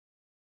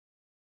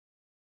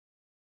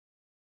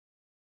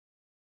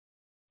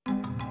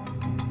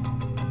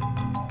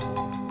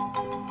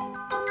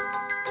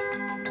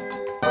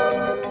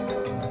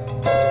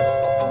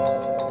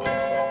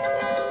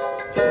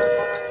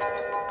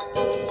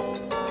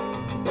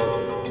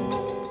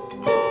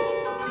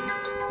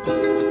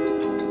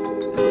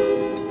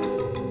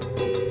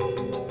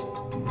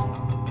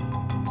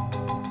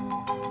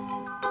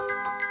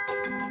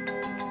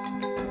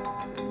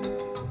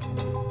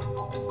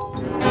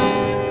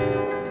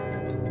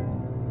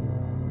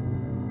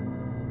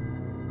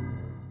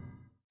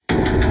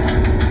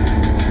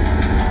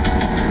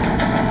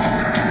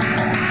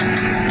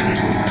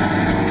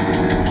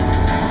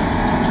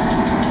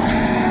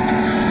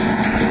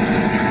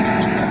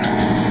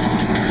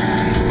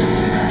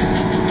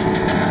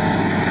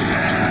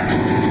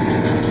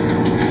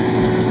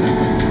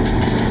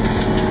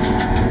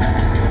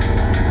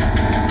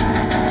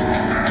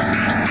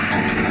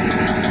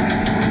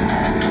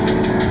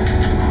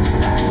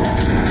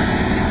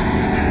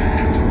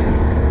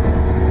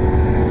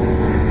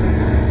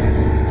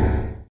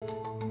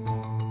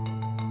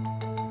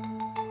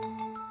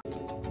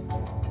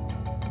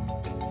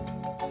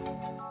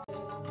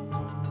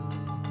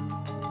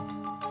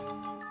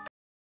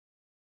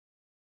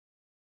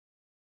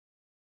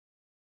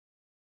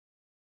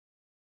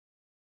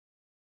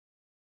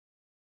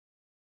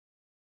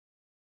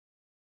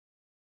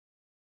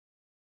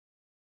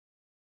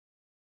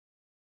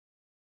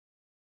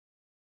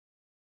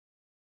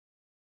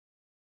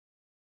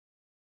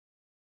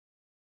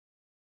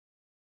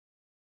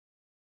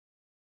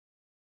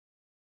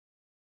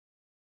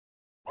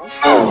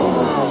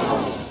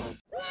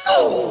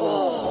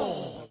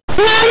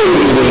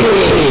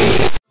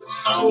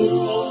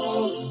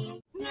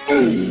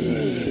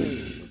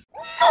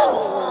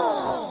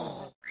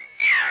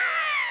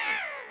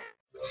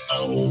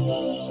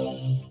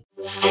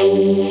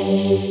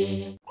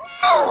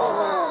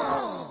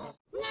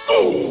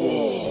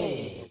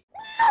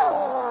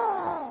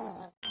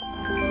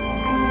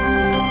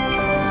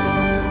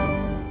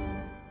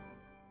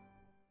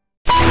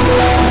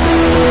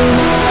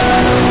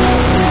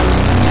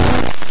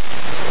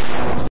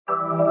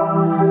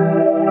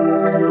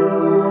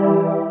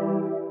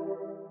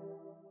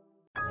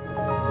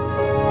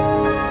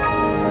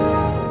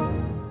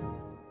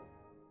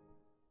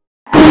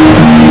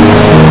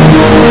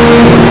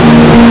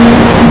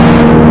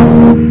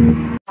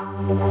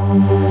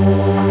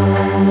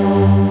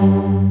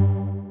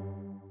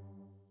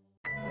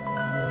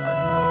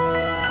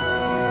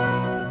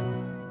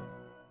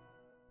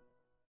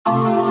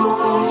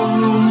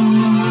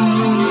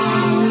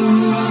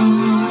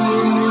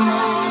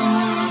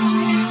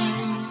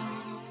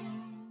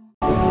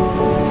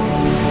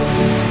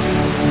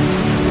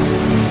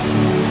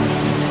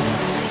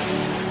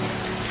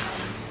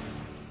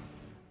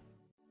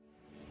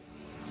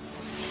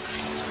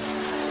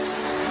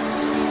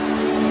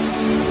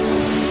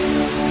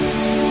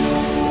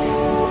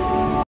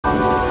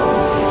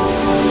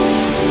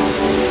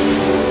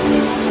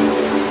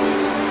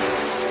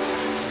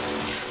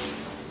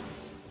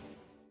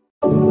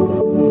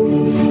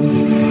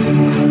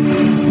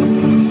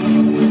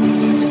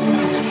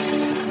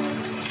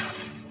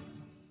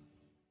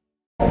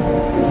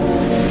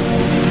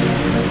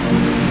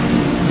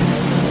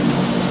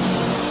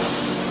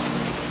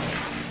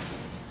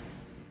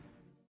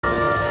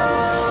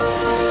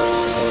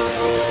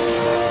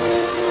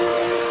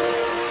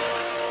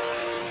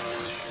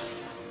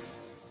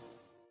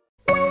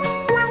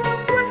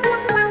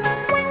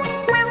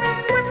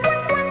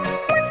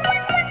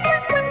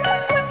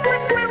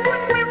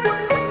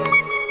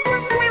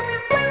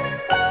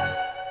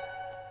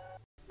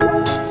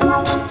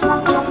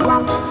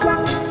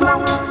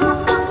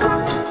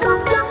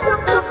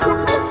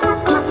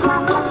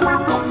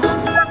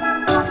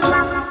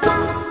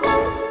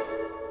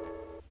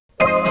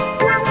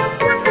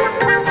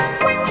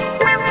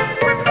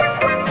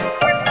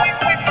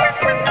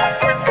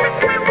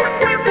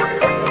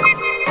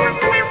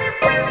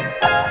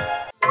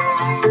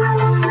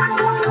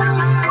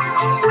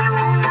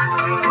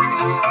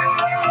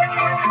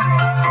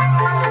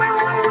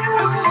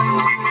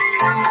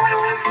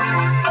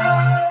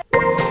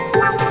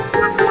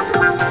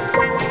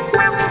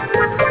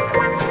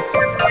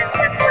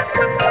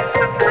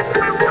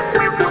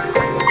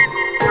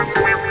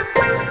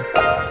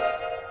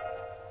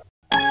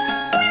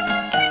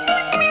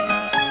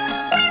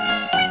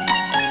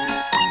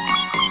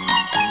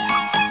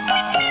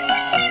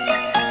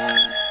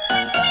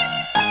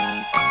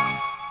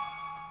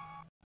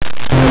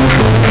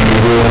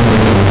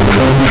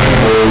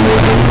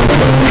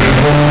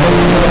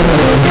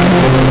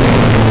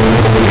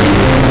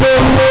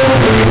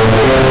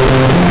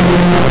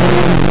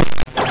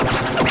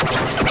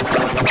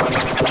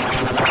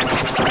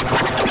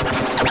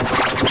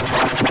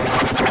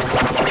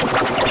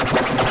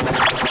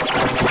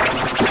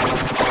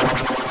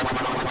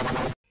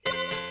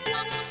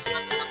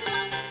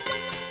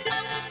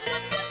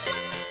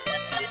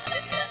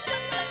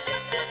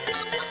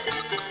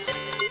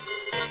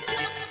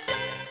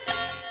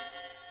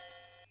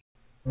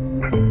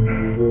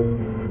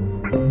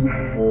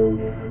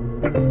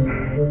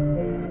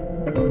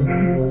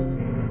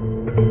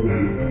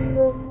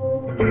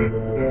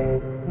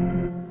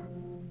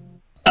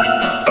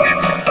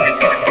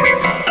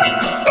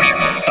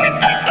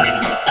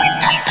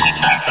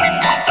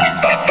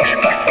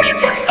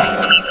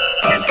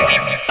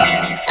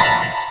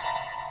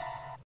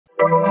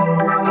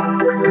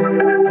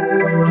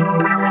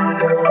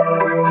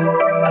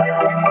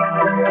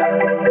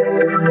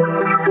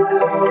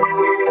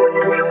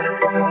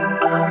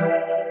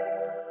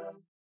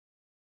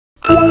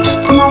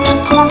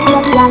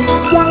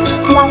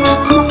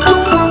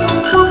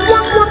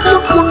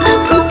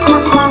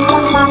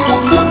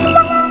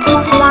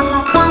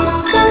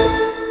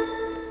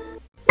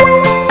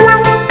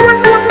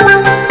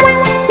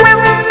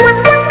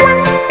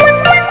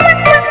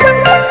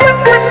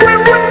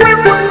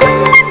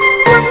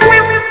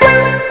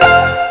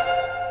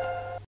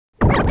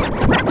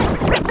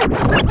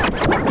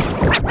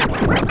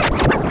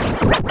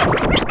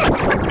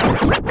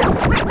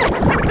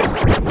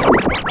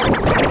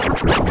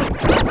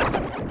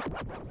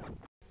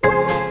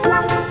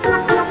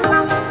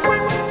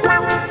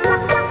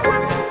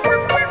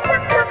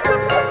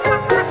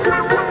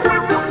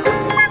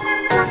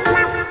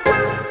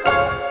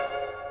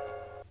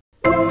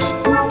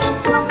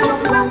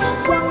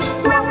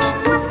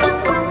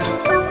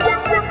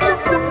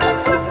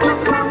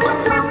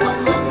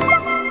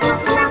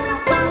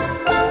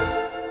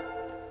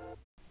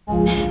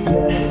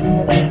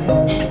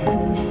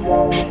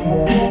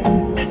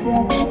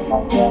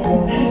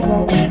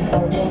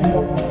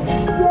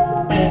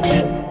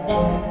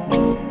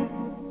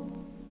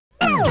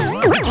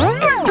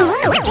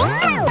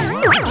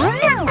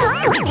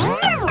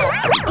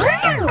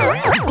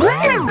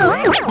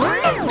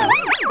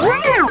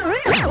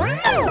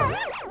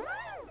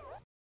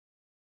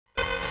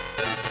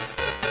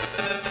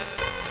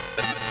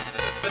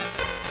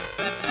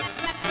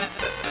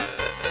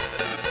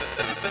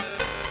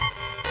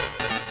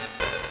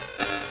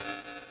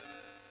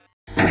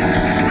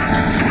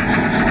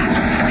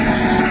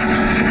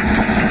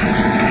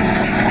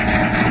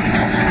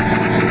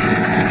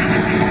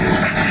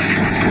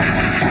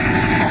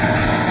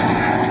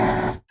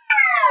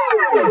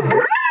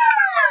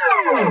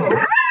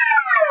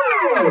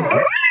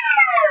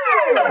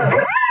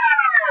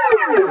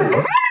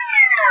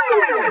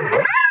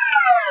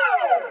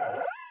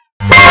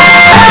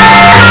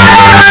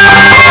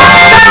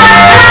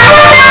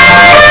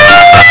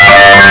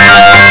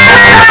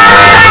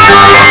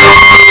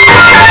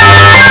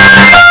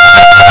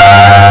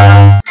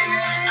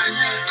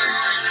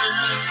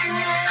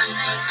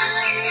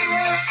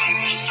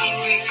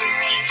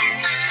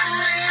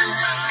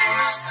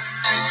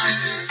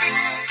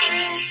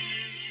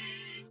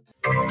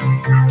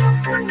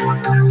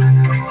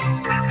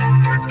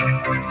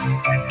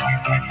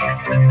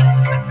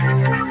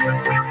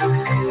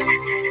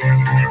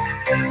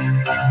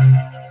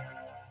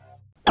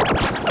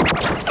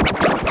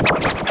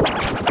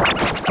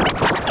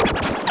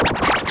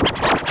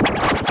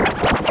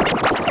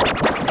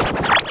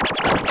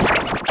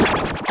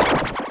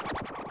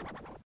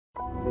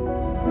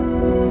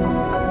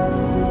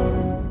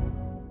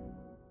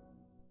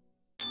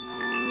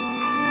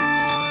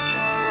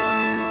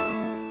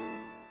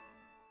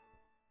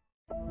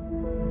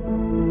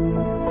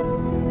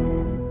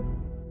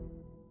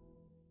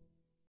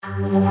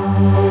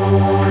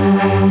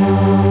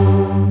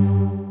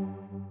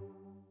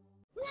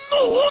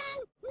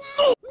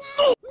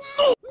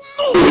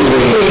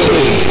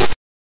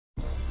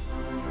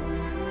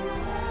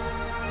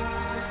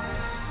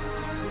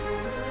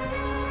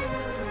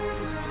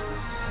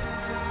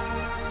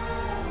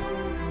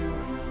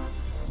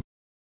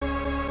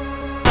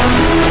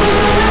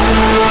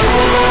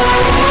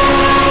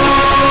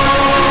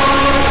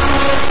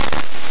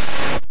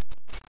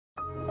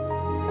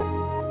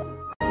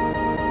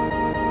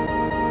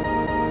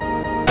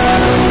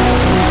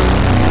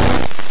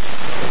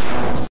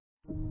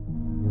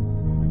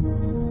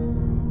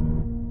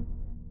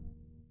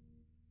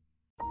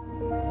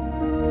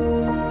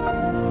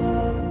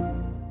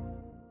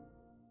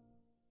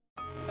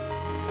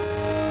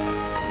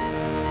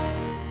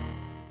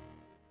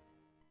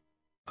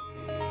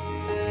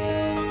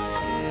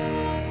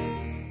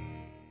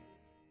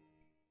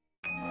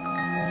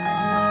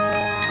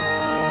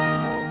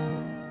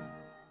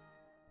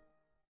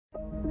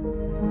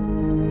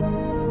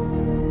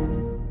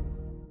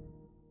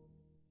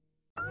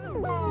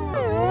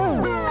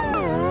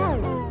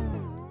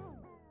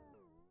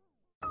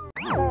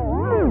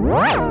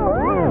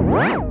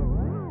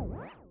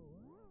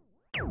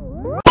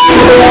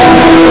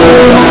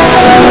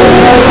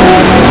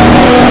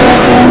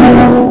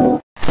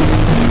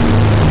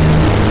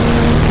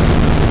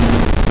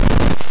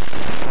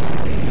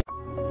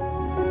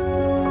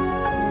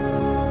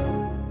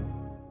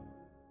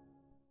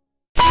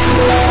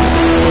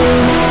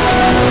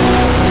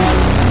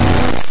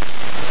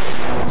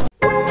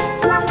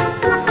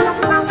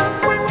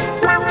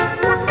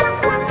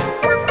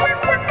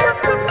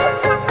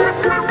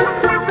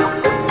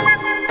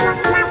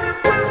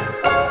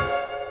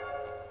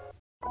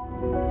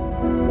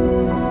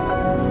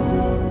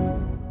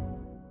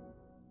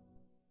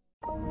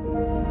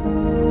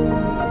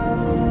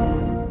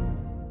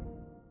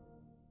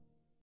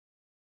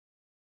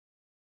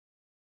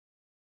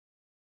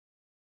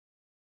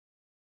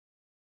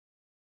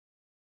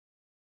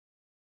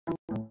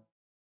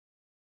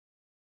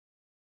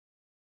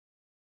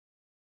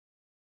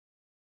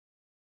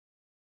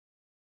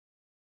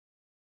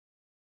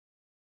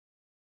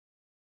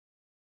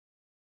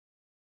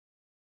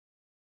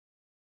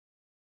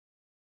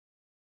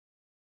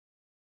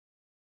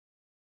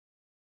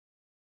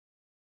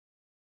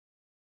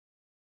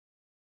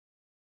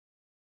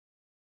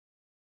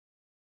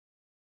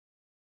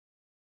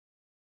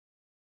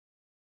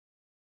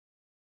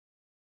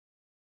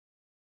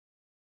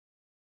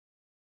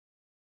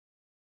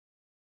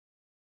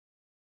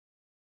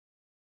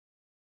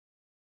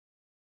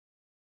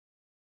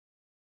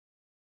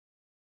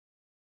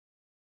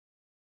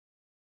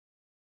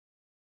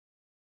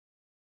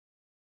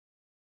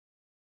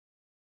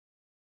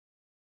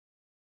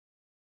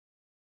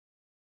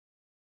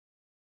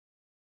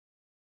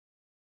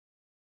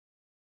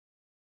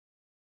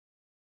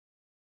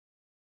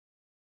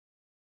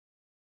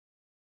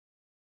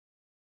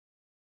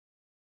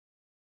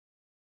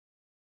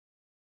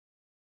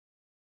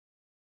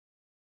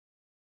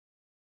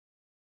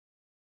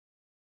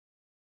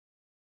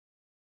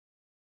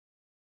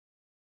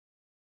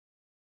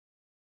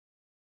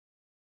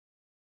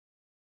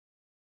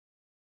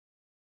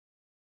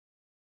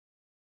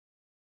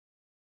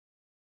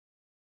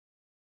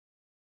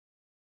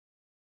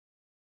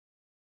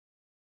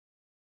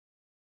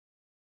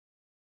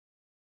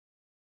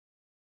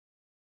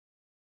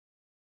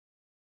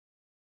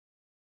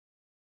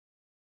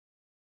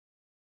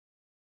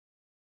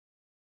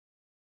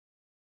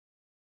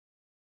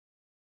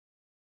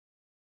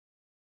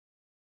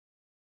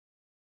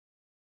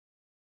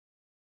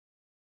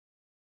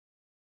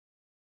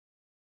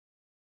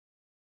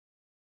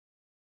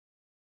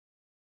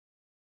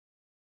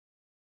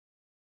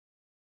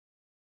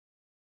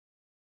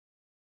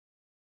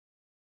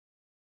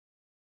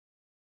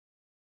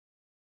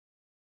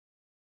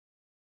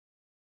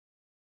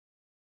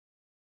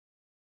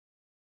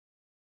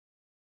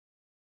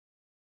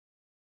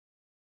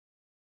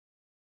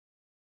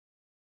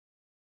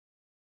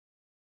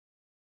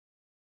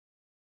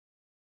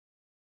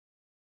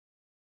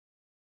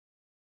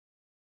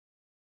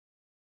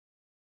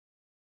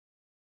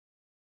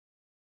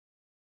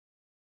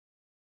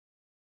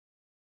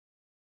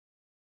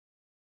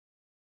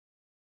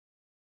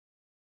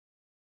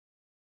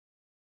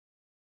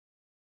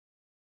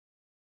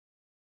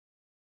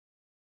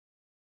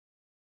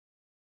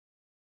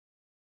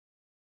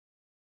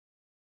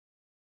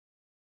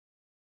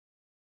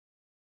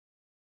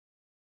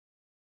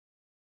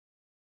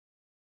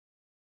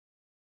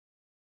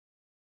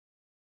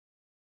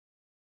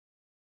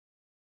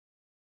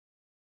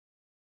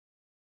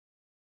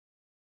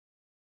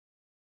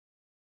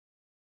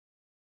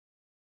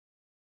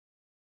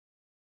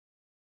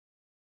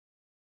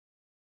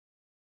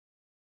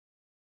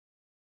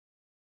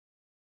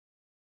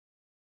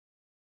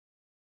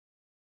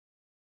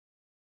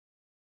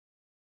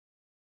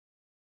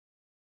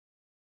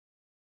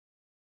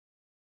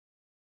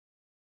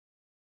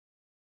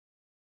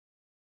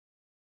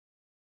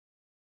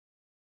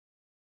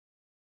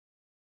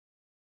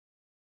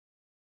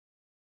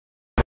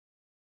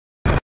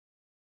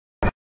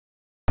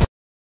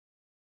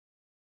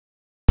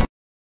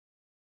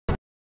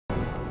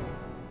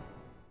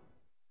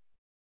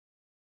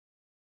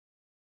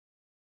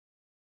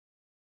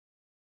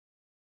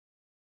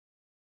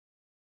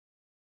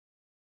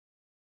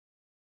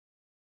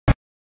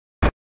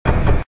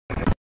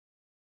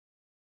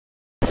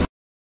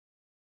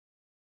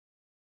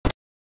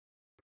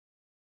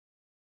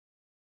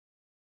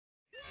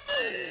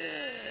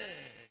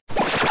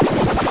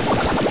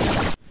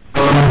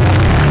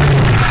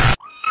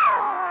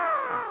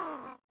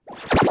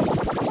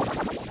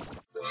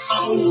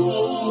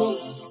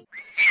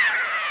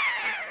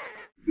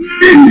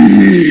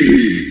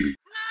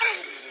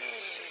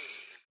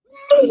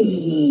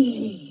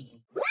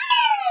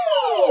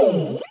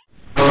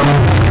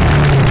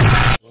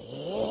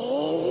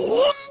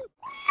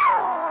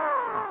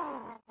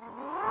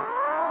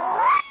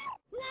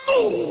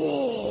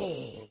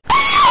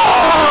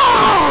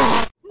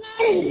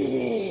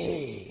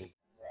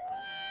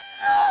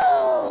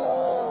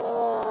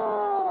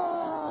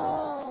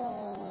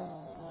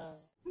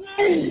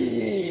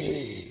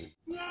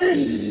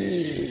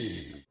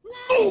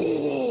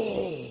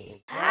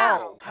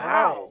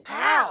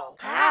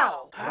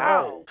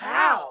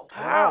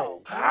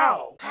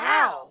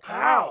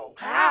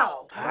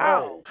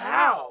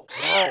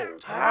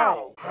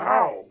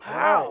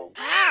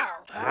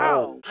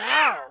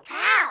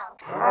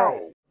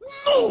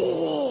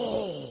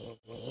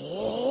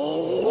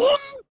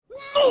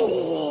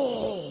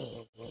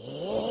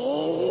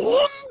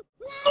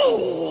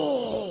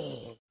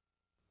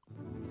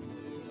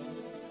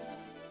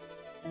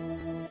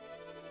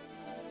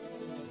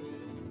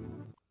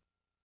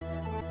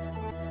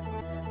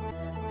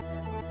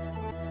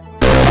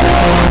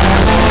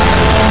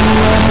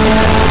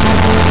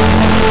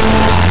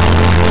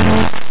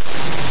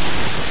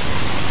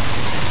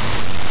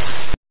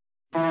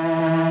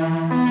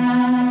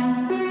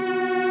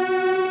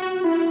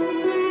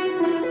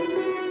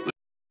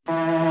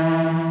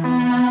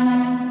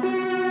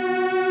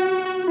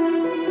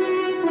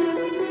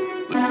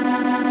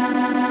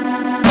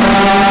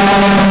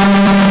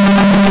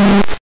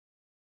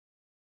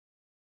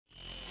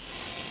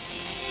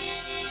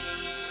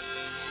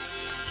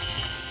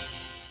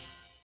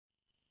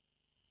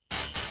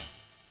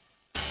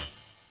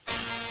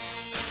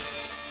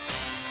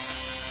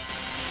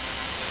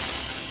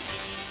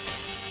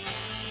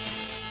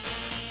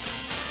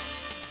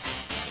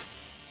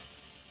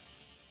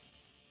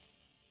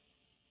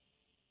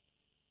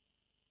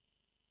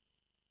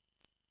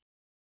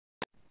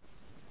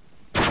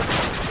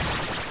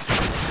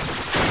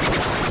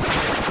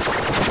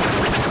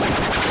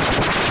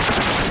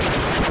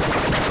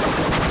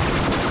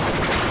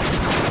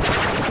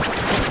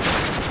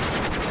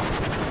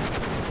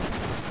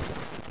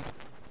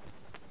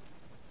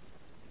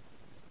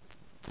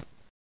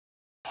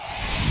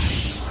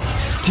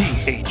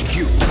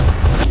THQ.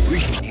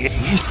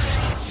 Appreciate.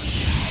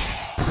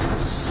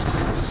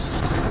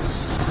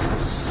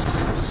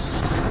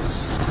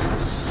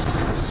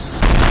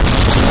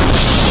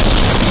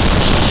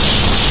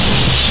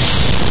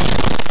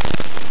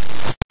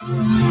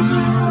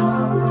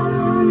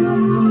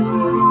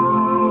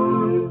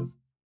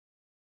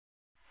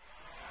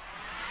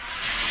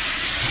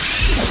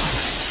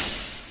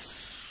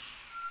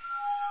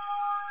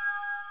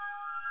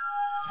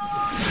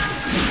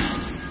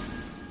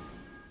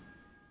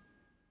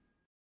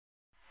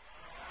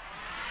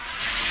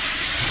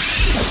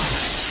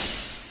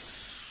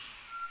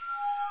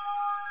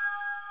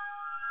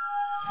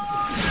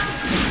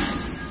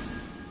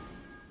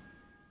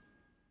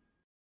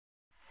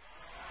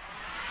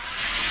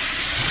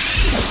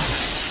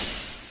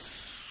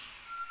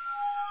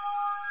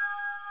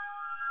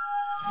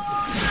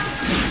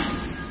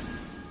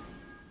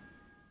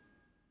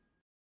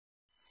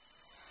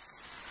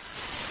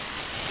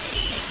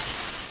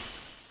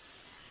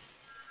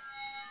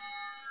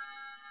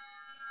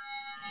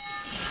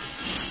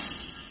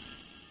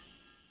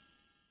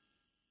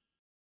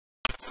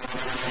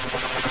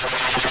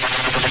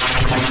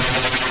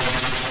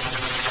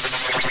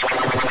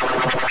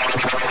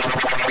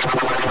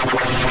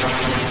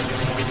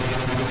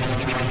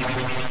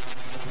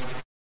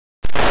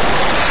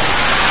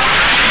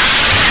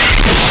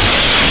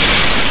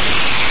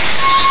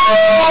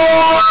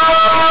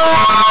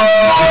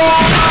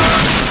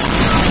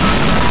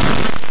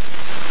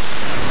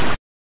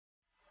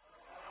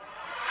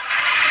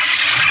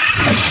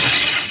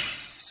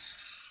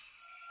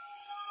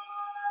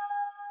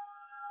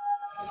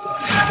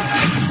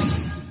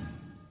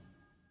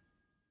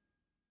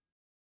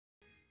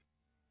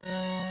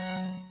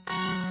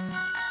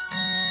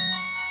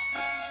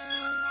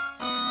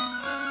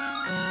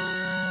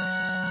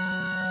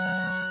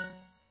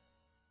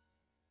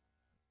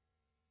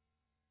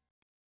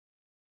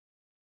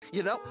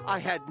 You know, I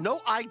had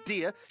no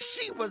idea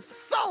she was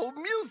so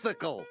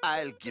musical.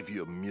 I'll give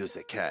you a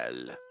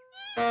musical.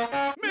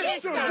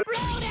 Mr.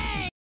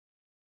 Brody!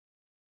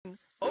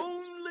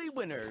 Only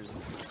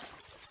winners.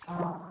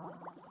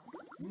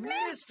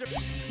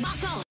 Mr.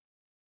 Mako!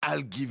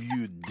 I'll give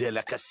you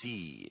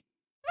delicacy.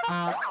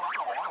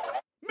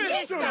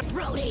 Mr.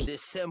 Brody! The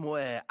same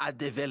way I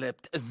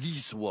developed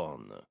this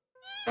one.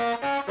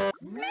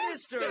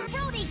 Mr.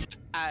 Brody!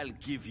 I'll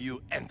give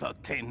you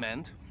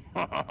entertainment.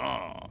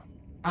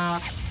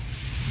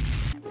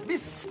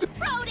 Mr.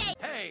 Brody!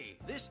 Hey,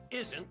 this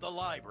isn't the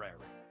library.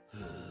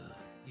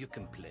 You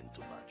complain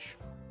too much.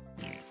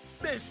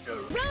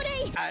 Mr.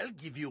 Brody! I'll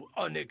give you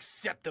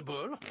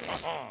unacceptable.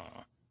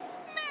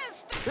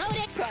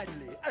 Rudy.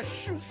 Finally, a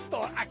shoe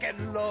store I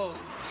can love.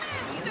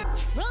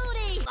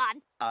 Rudy.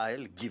 On.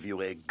 I'll give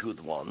you a good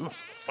one.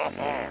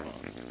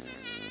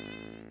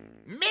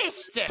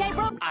 Mister!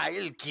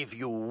 I'll give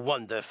you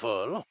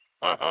wonderful.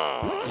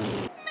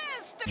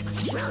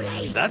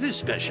 Rudy. That is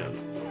special.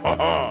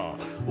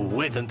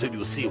 Wait until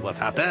you see what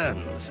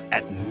happens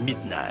at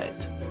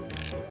midnight.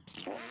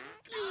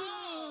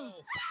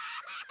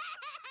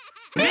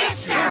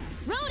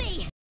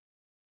 Rudy.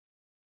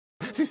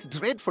 This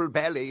dreadful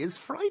ballet is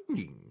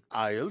frightening.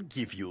 I'll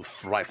give you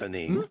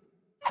frightening.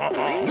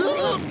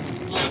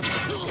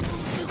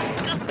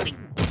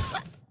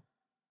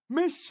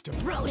 Mister!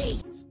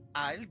 Rudy.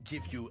 I'll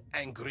give you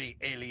angry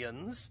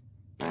aliens.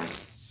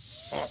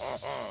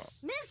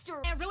 Mr.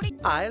 Rudy.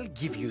 I'll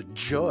give you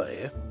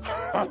joy.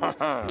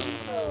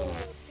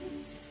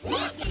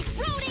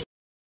 Rudy.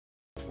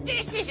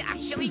 This is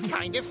actually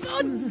kind of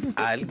fun.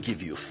 I'll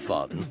give you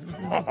fun.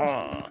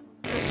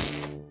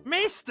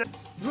 Mister!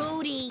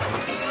 Rudy. We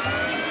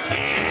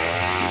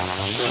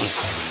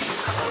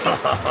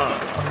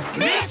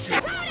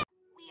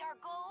are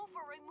go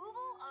for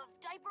removal of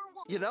diaper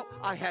one. You know,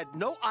 I had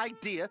no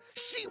idea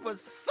she was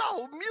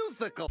so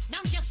musical.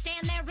 Don't just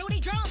stand there, Rudy.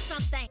 Draw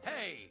something.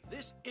 Hey,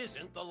 this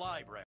isn't the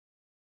library.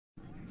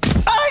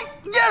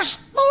 Yes!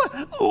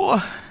 Oh,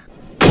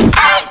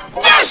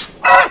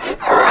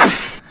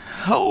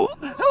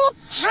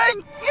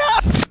 thank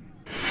God!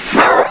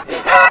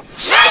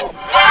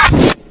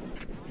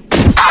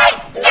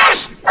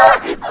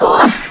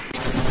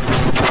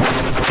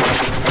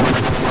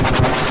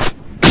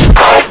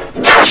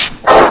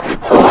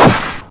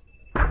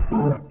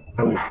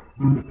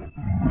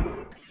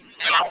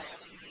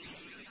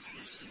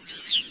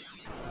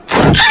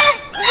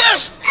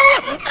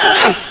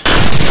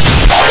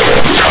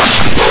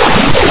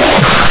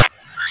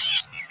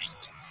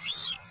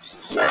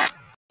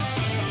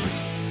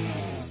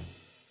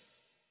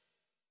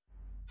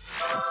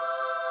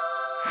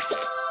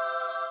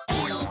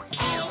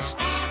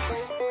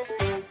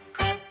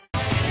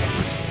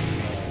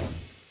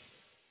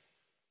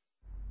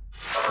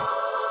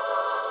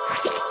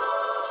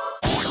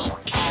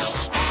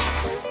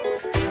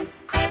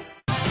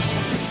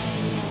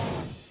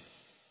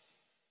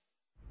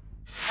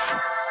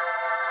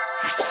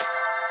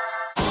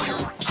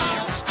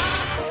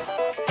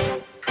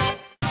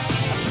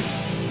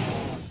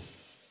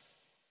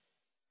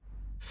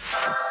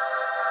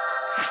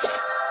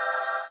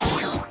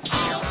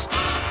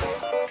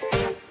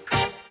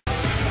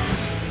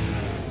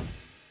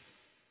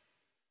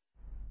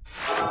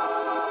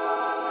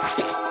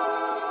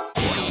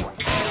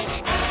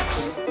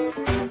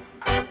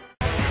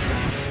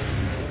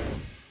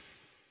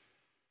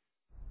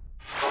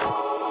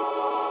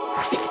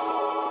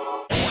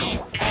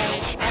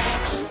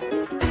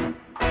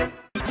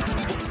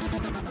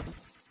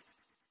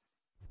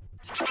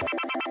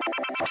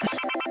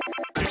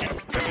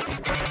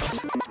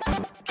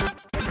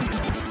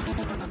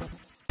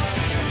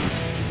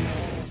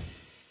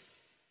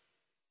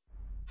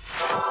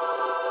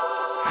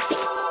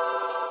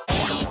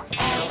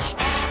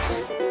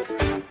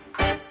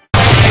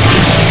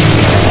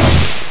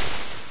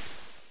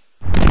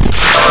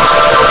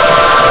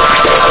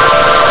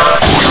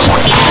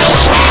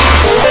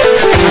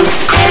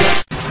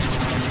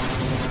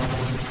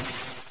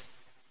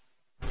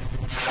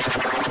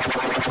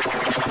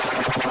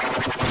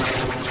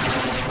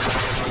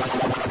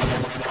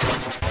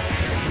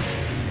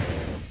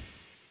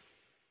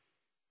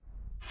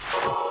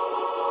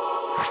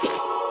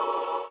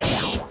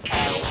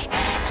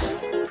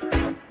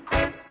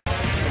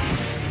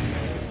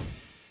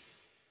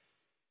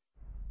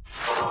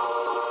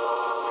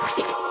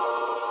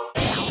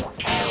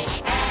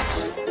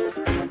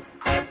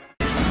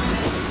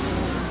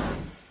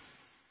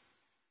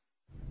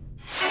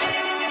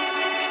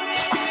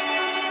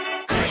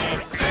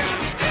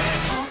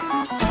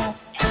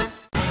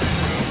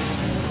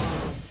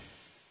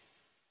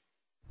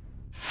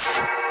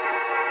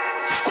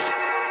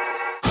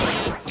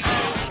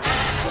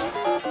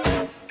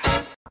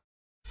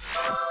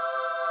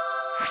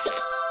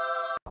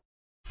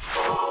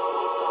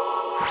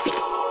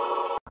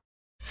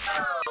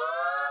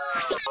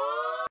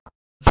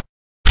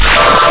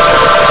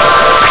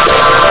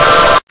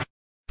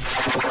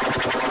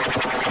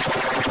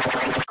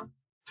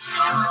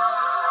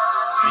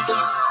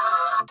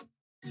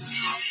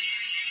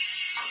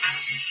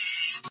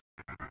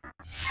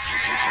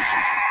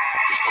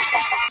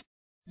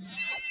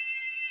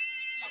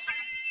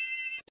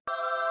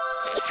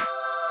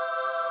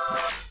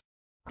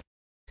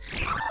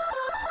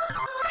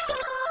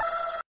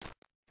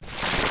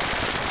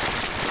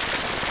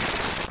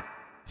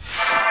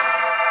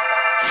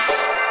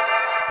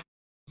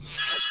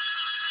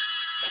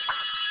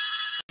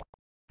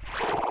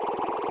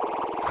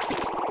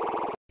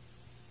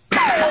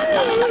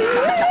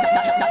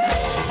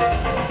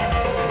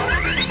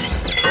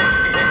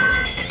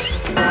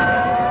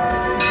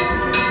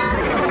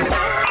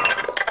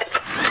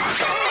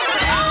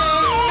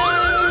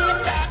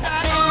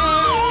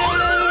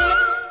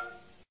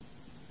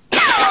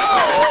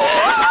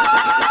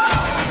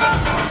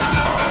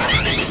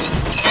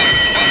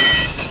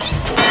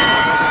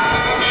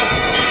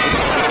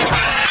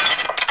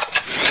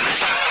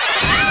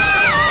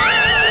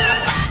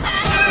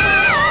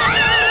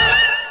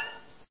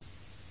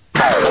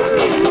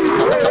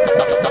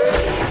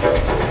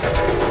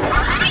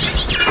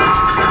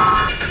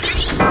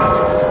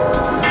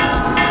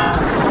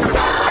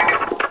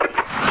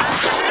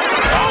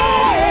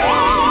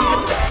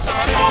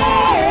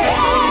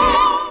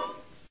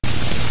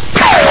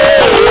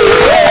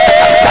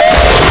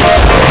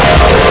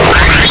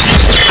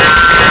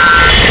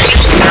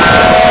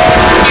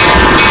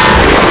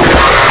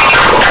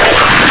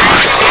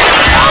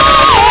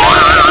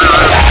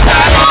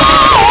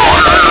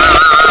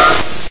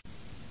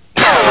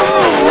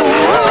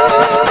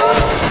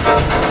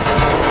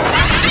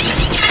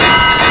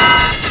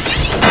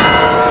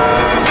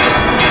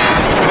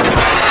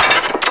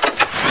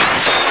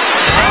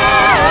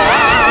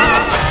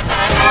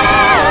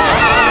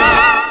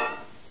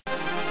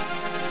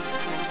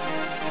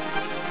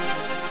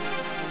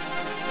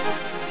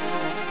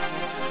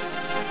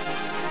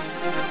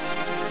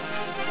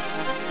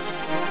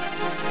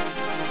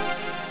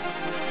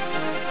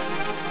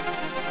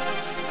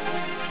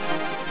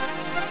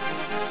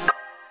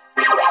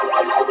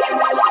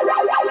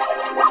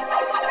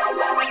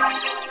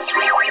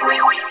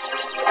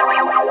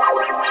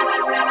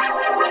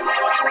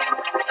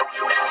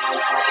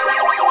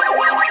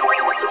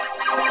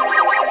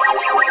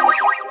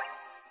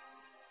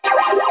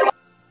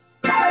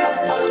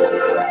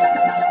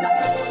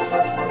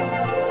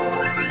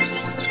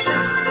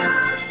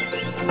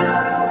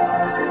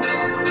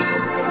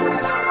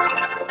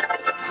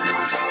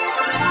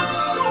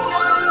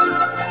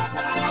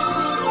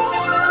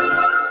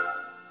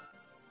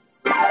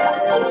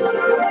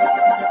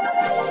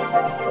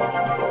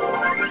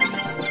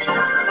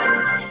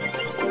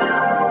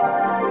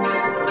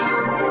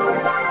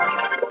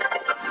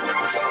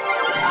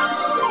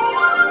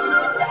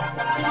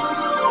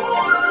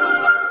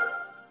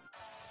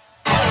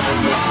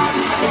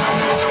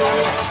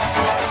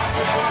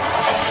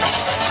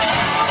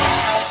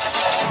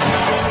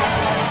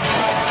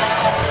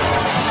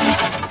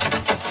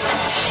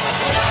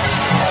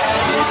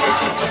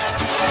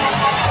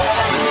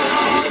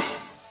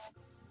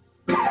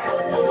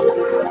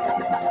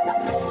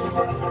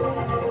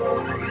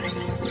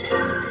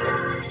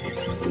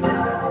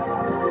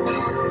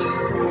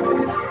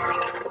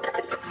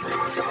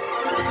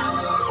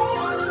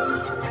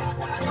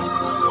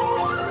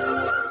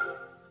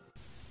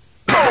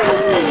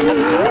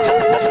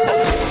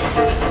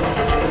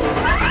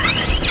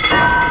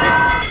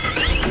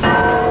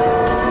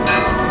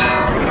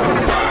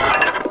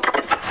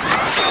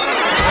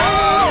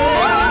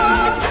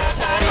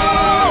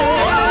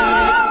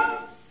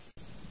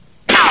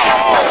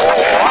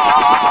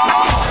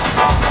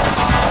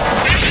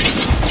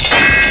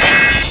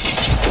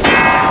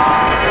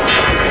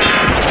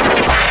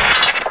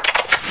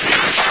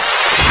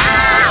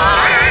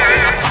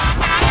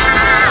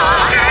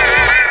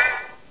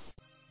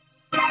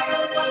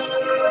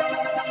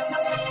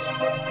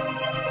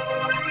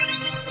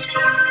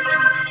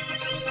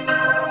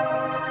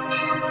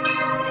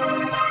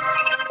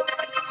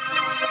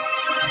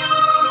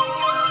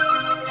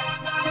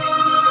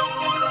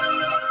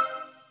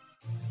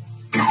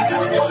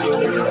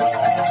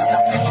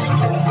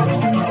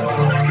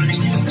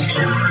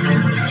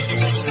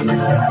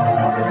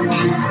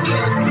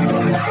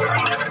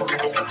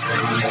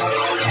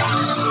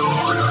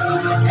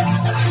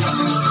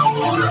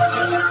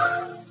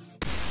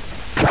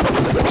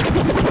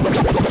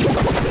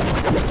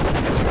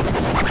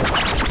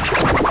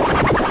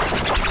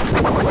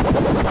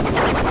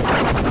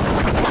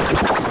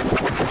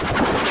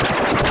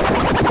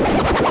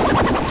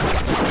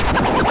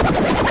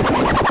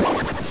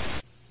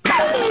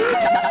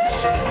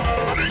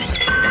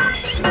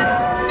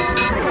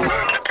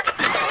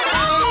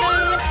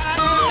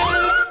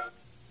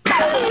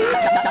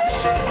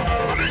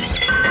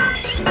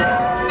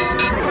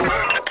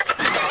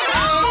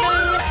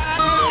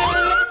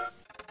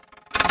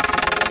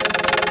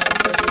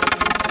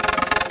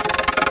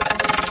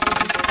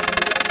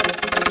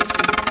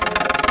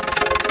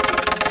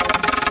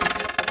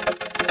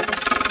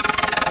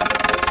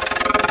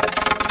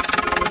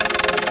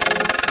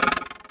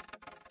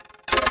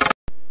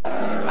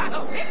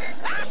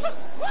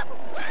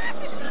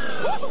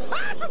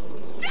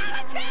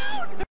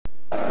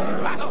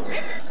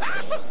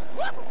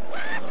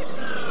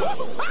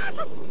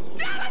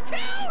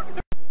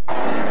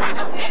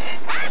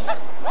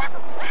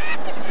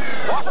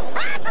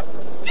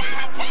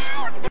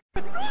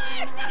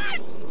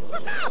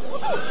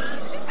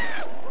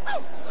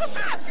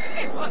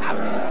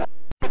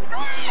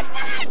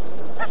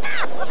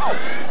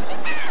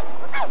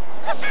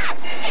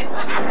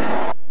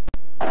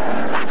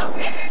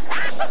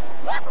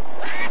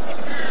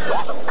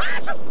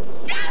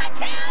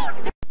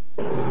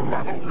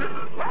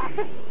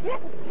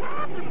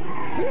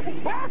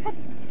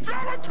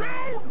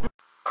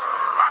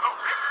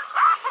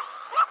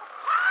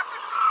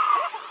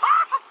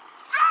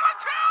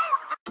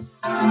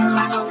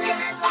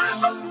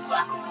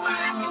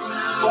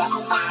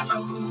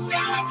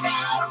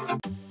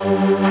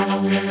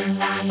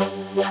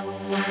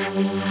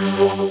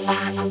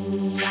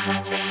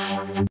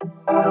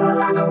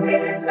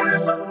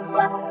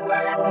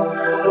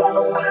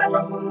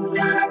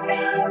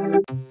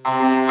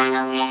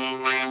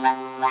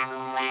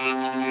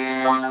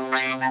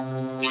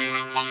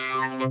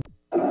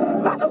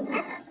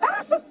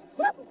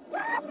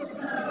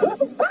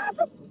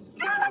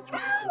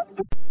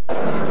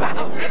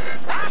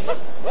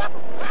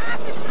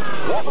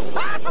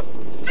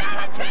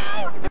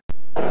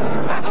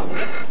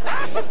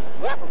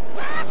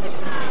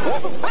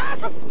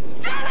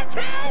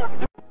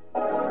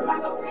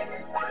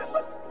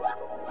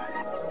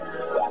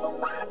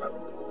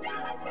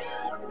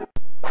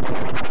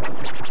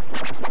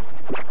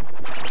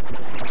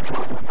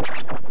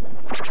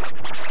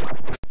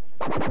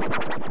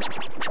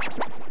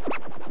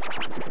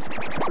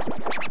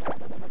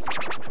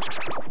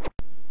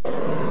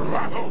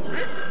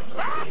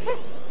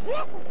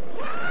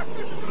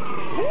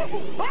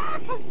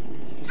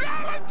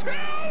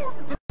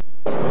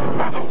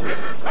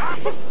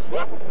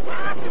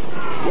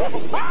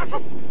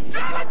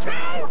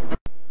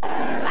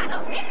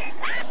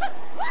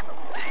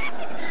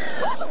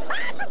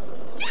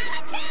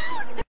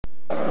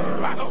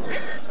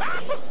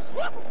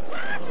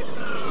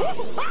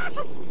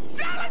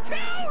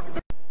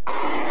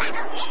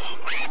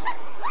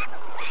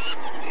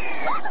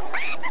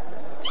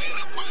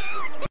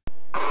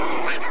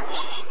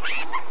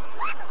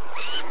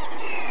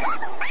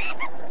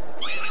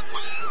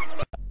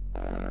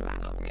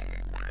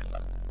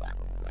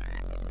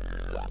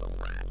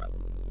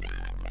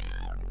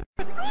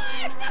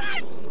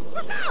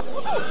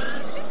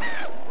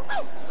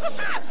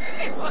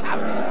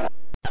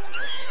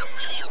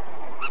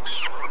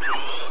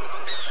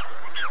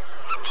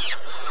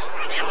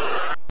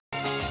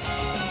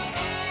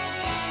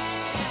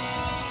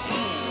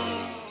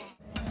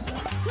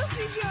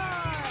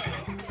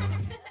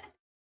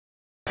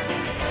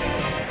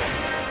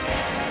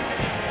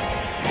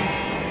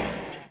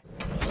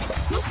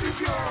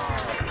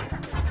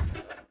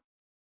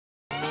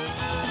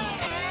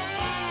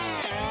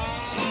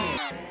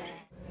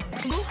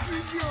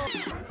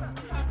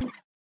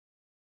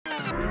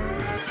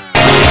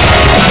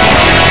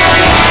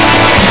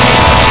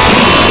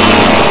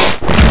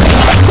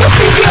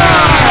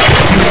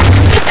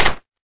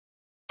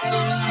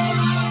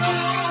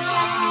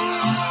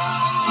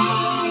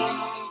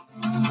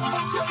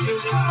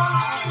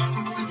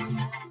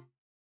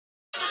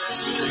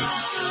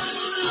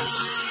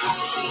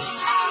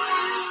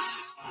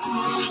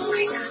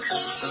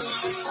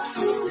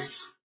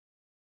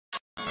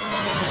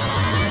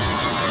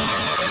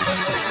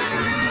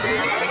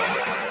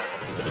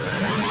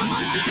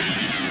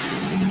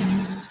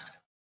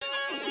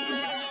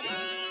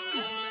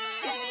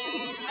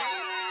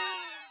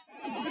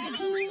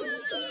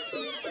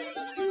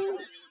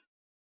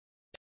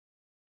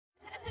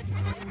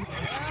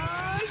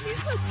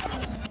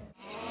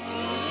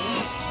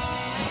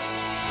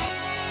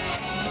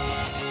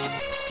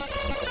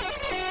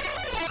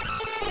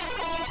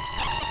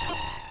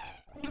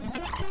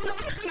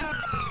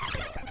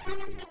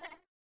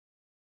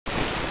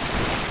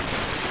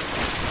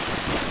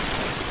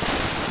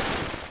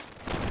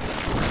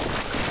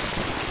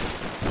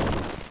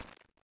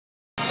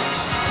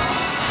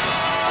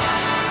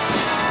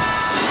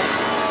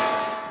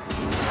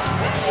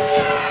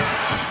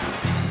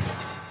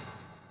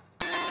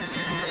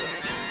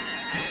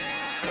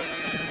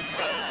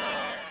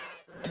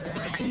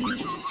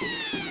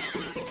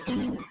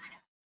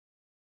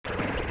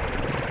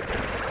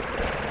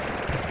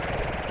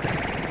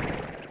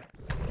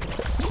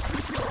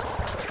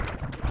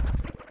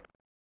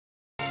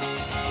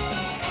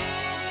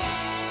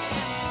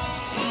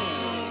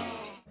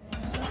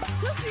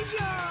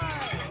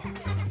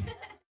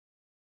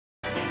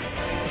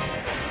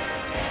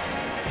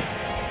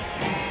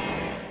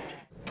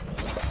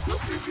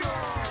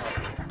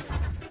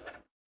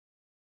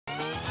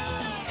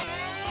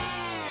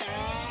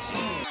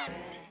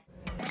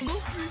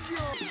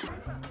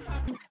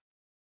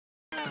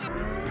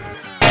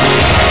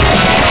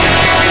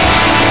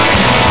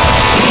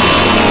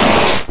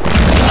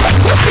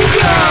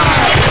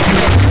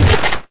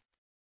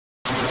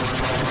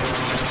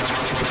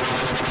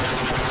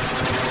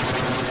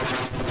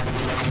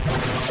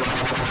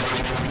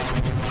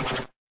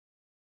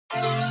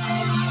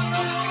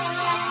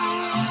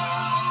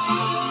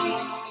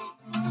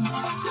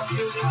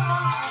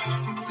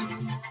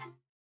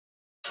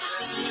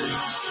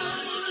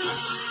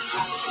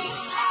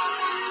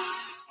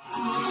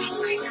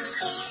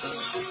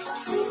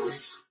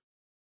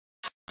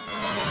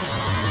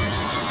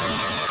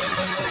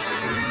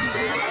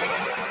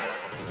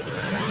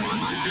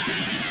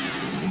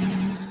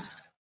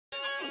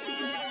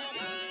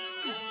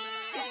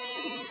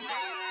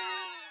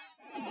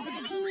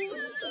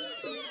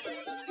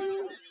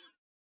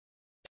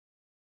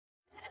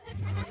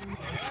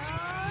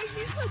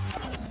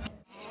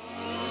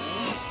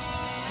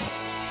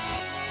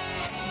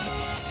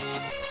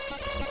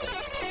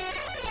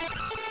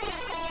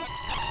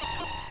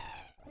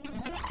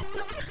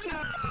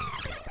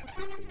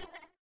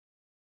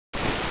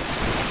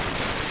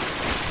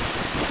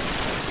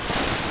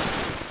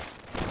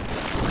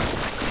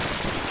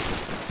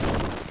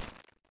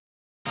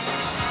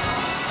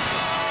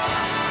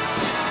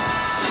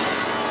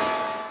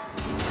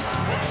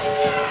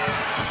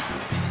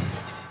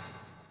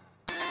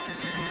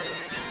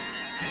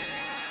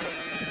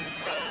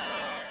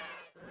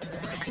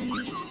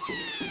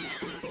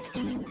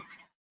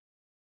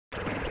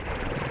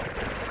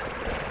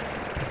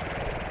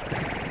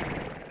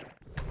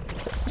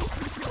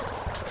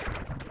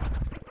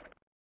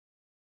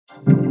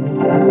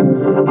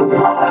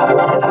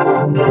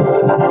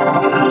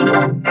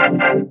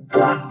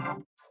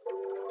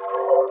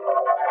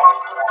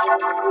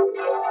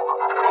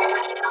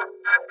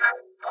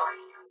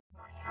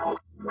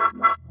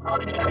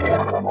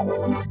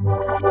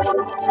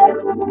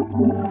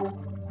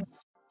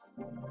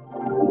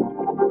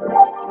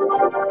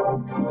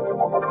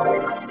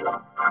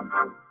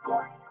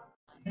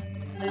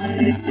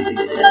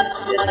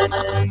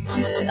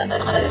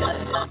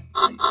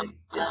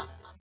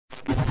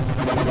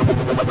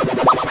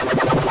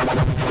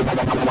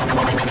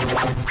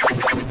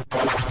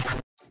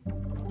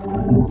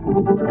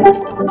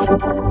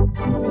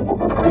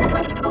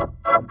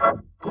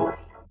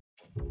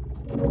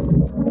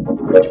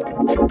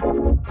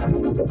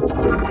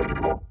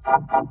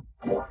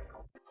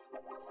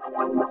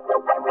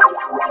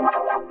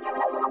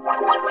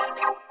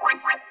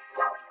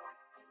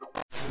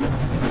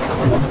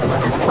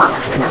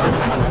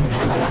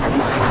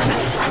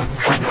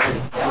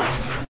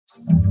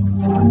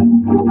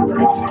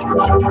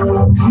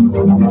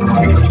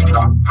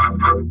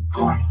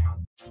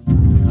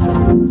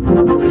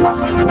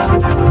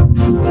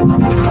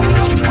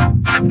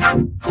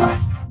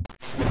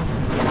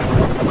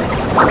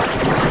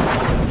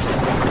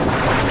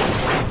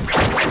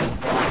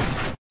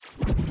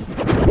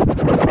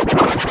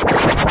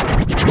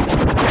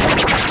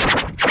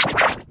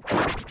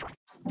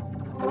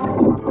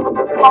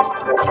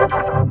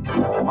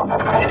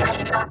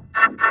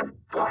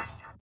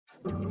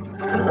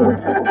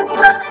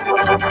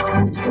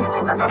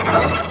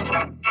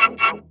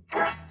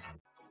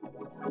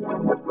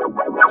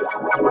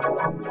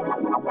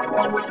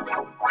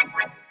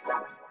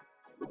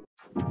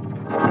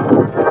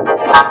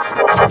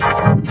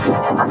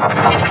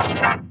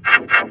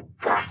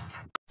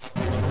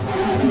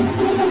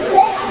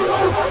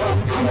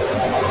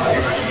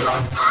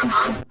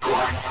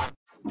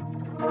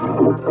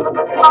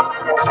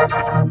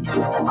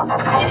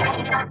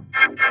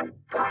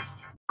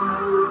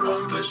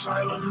 On this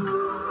island,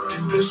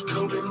 in this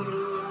building,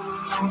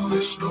 through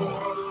this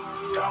door,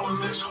 down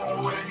this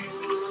hallway,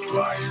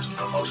 lies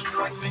the most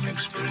frightening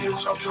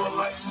experience of your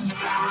life.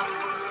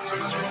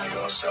 Prepare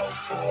yourself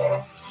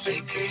for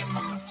they came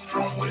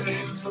from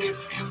within. If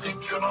you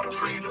think you're not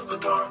afraid of the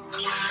dark,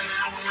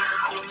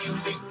 you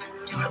think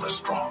you have a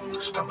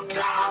strong stomach.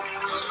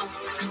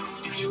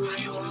 If you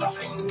feel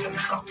nothing can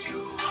shock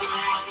you,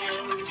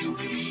 if you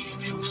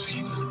believe you've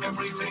seen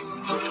everything,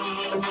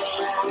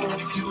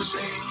 if you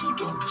say you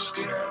don't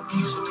scare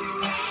easily,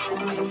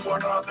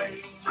 what are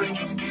they?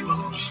 Raging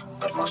demons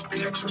that must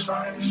be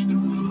exorcised,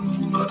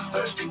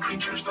 bloodthirsty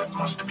creatures that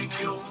must be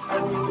killed,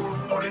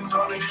 or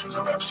incarnations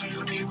of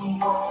absolute evil.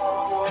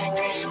 They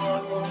came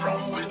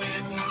from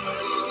within.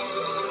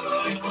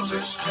 They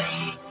possess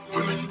men,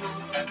 women,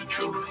 and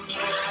children, and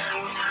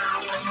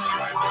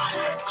drive them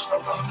acts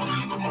of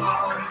unbelievable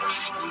horrors.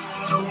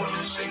 No one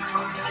is safe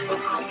from them.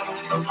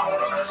 No power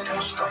on earth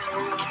can stop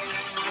them.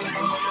 They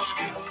only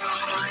escape.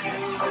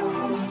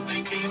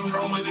 They came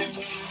from within.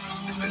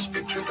 If this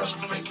picture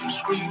doesn't make you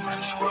scream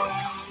and squirm,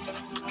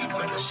 you'd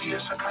better see a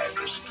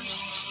psychiatrist.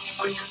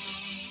 Quick,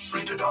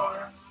 rated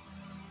R.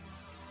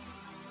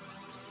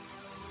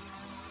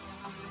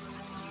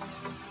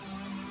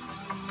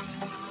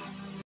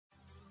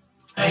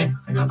 Hey,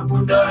 I got the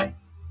blue dye.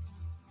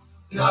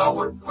 No,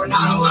 we're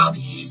not allowed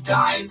to use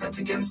dyes. That's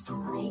against the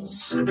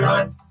rules. The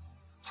dye?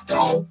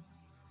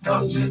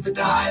 Don't use the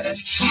dye.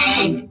 That's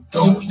cheating.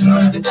 Don't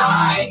use the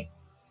dye.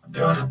 I'm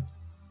doing it.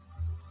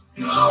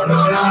 No.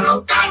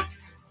 God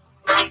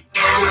damn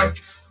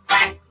it.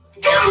 God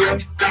damn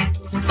it. God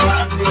damn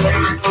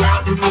it.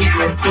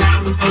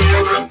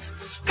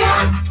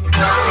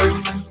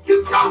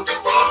 You broke the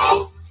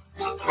rules.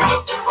 You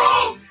broke the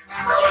rules.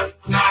 Everyone's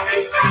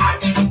laughing at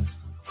me.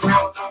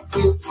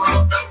 You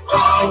broke the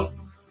rules.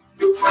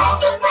 You broke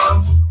the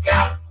rules.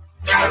 God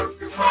damn it.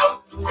 You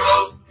broke the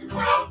rules. You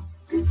broke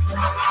the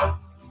rules.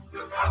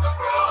 You broke the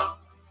rules.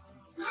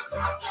 You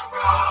broke the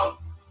rules.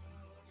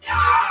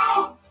 No!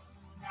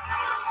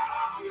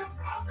 You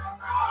broke the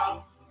rules.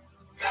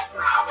 You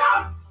broke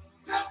them.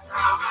 You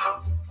broke them.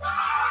 No!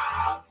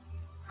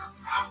 You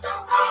broke the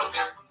rules.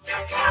 You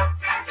can't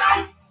fix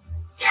it.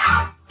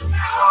 Yeah.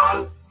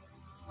 No.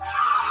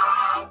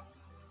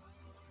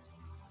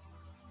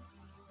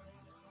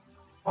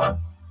 What?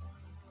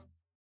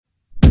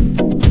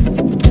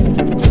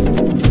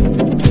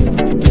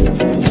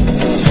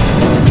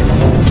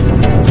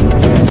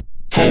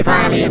 Hey,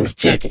 Valiant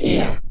Jig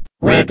here.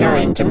 We're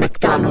going to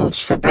McDonald's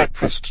for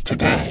breakfast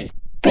today.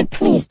 But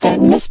please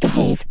don't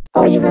misbehave,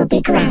 or you will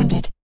be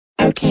grounded.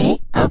 Okay?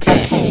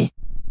 Okay.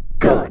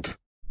 Good.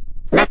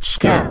 Let's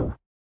go.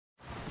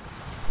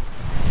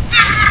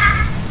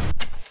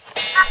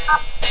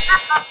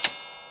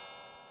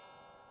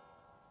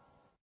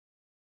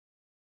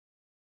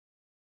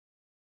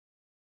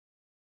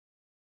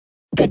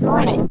 Good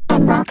morning,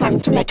 and welcome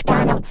to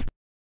McDonald's.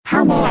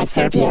 How may I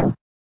serve you?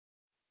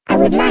 I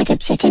would like a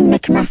chicken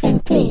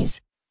McMuffin, please.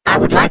 I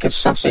would like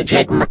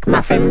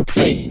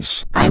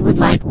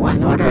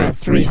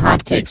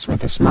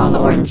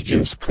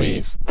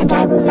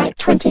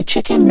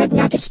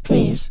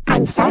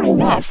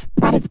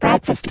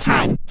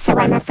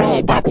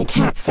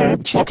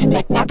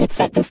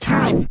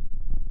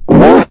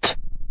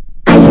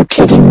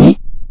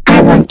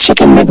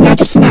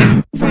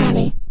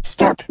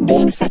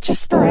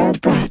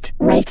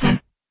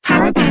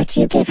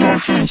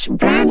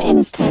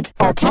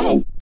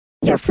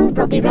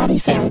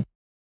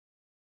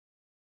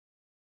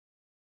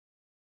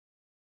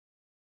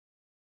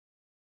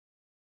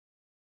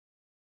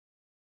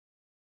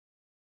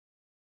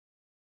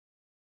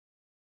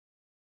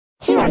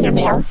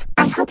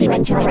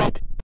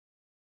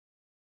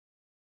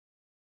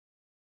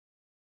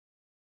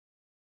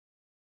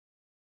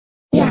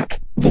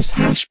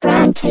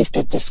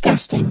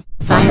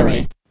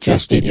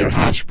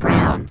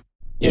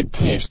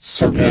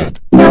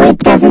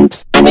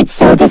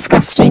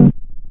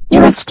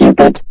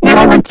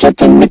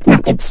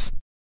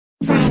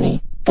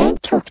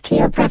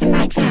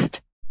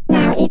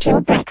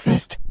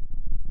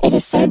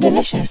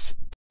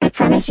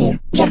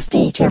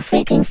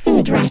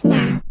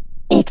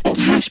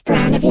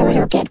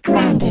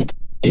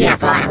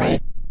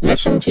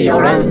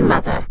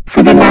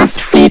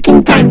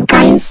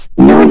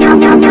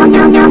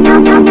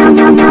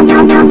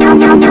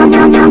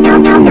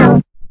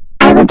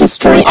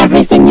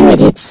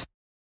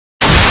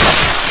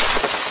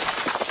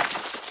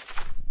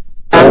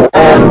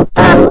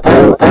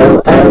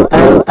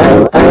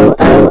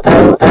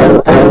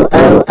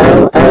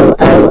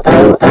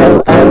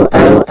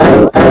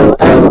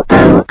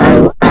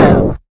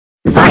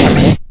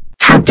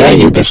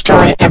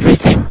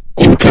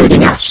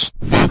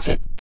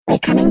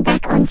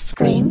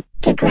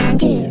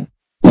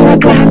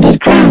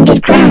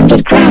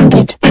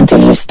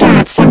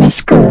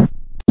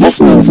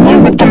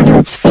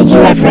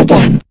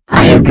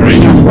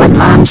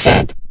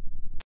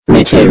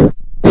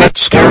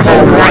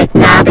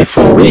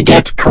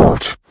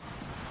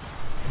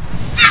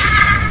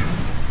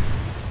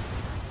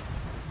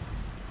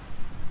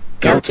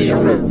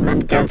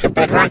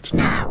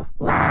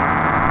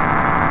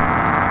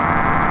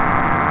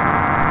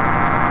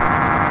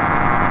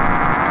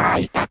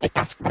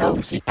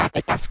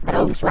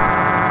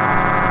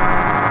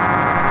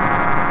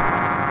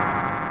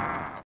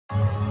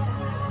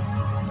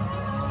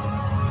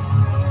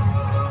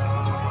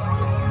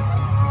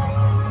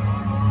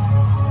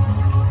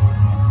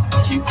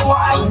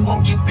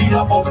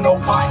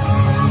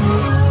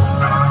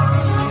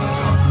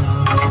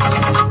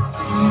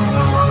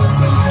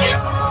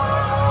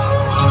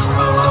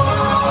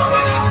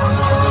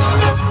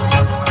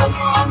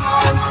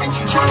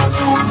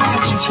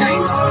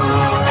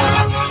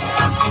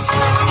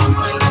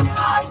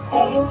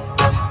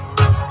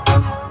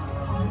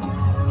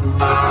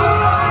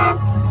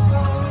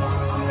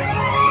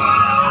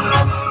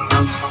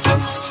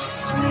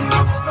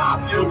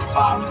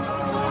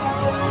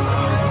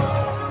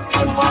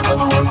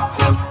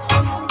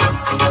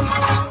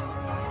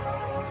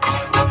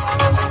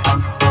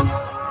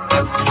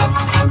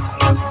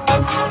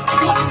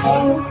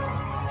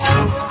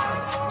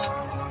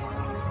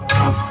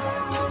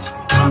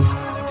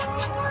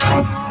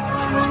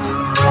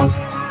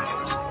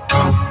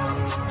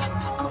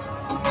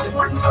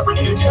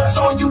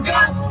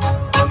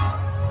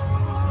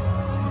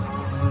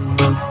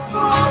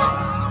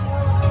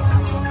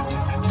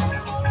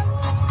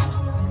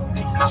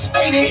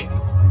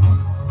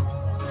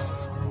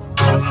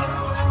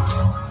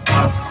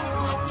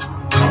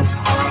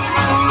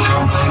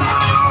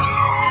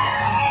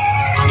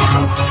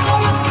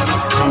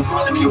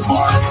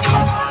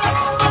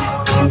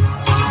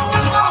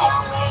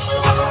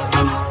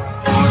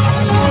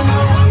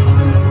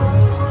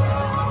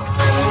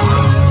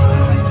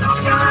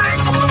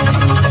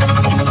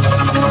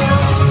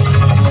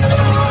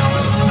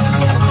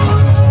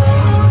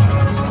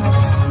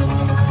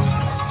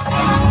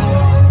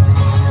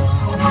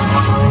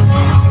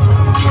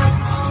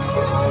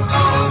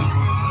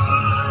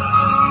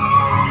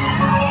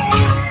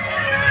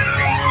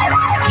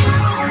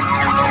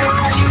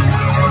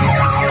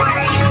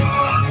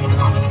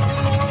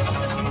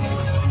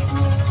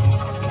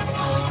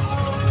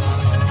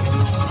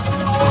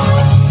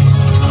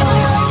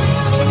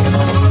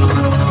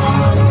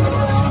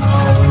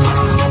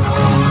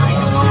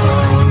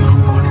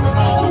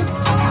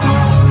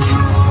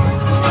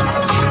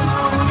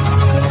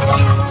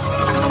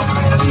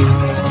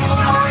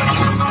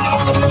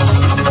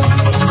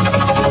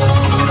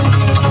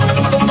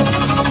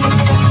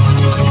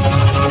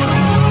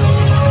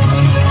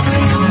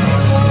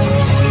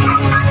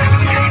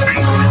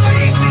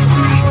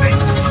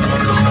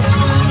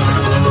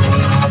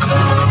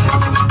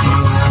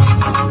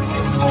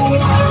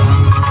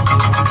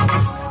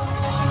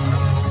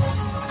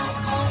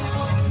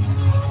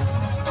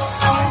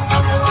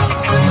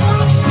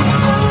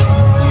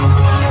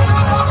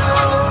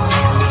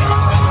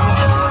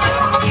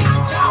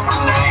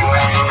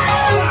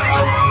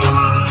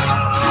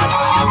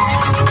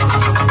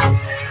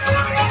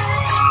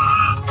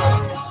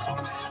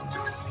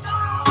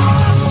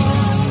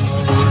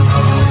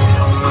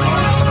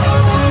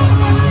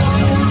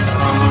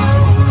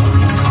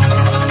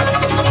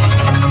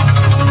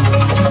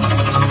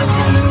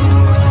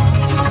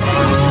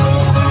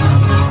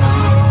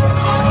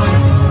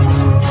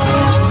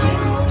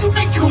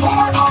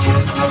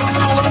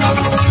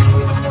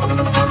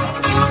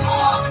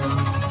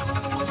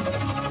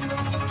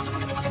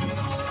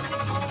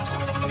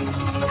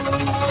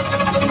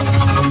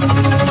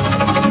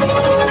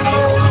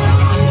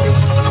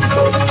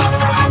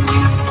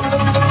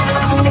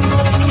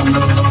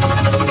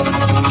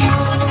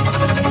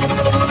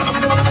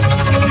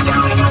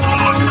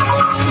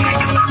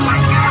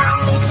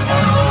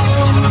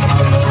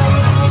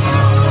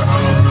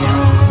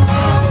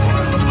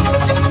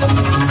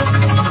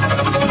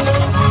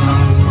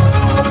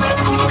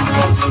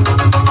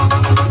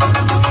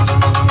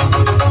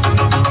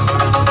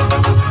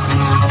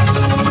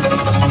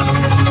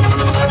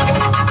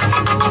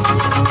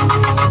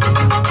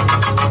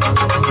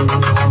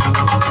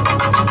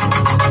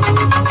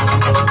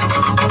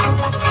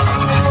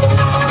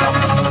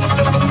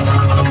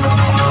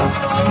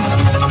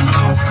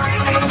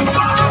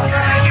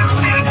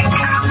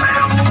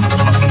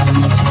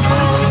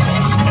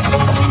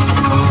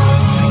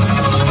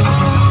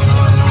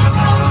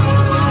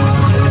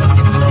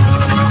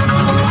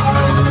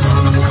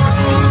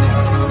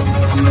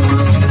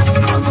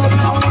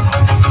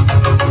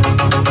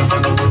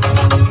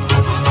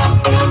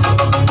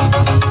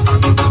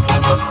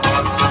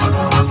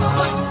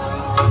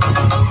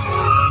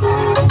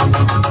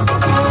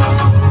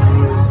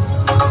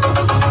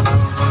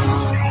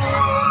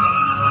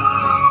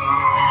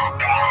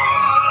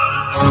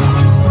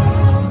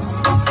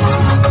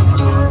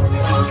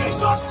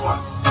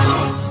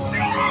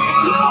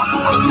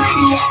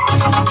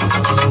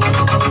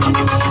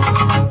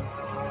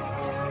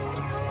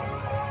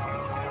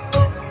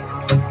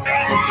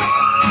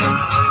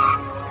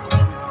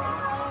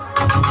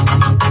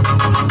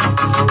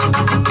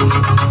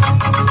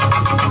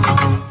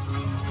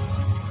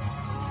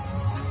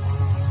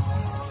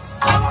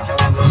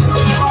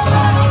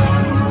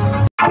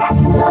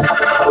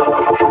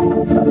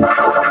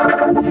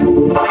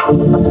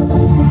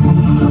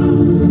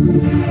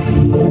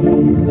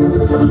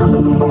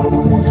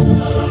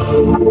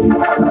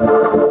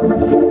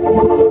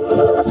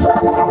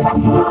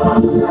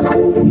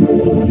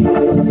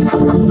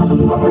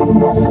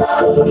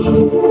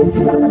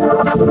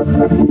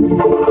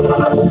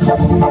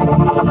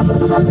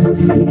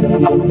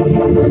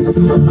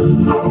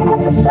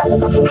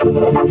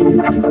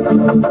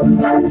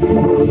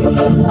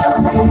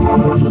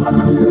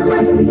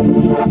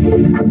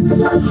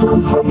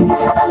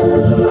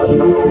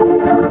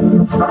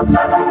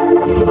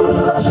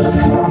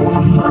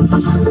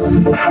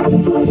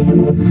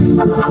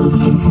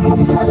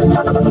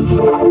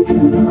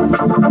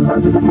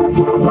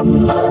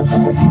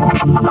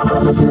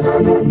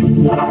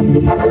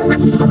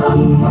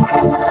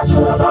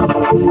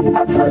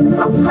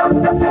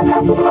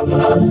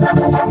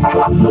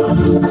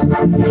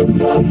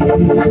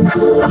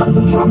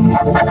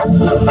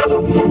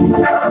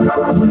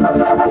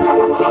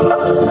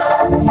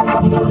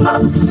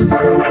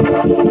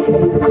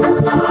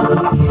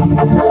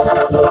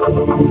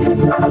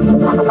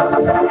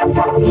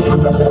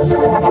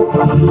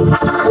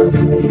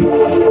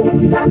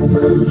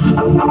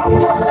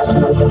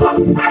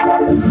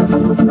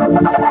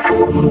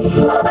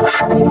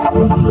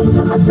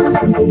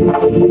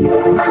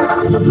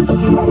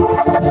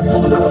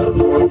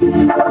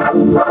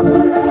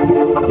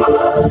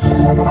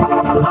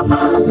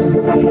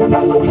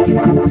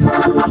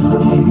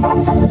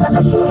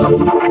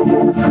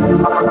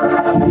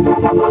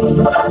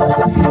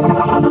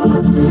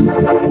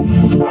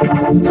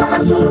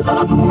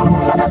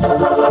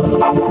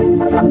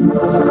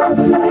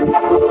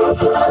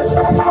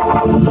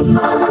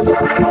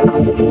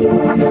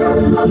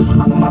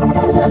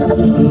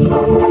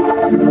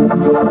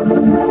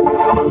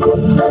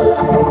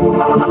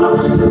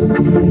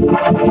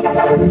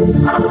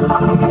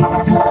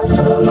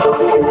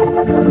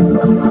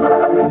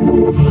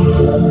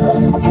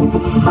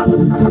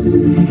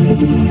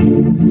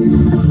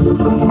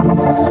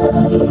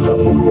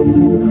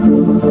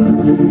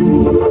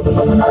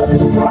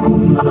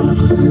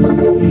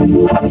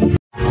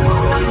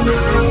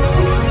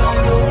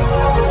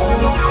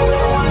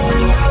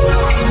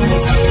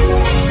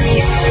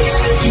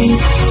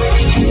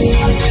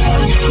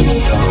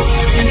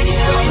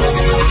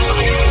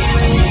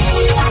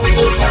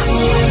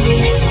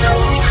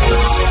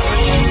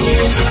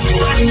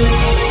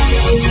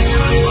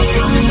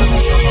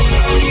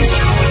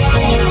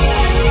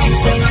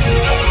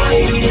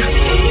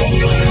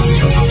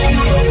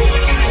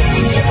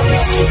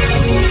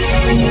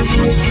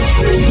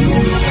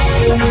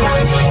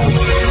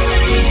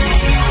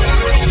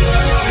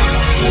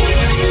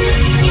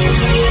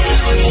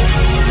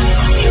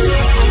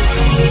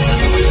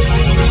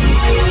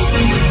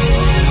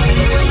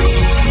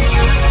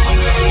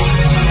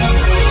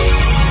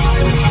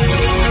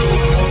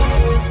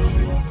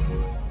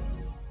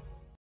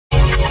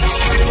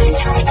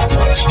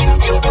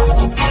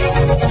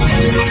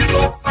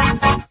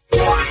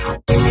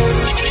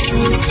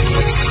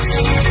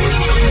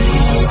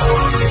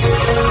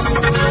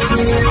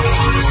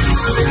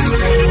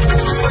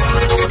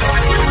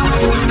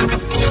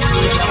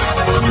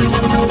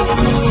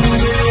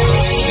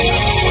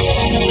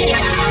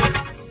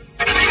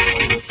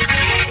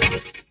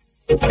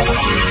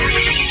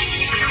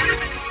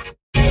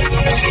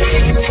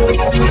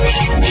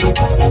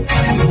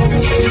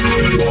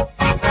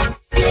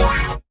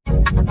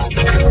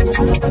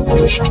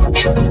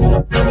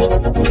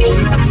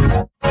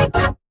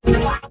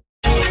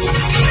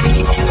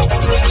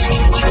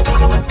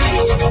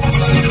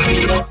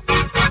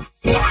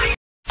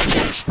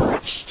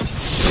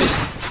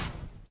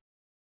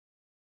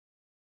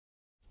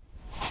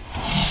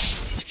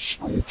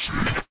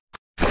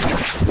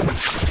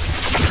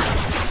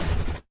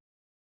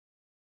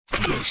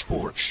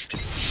Sports.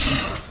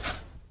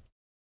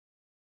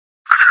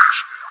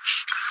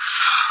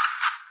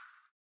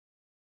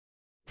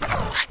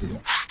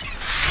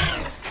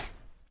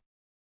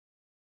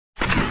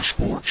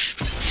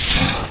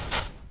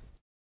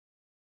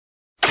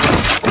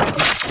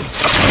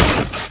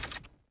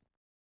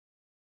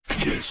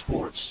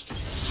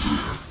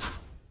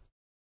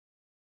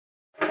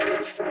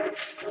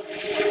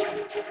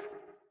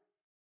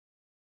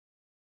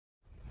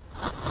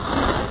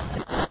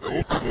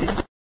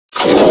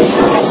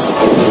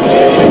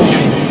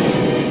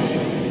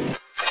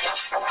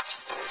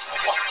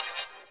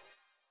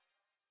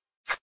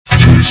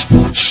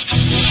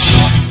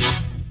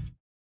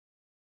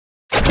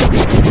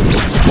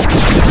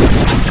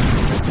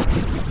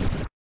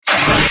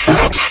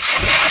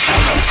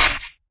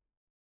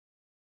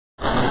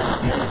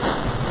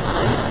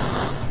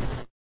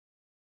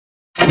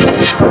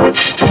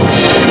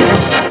 Sports.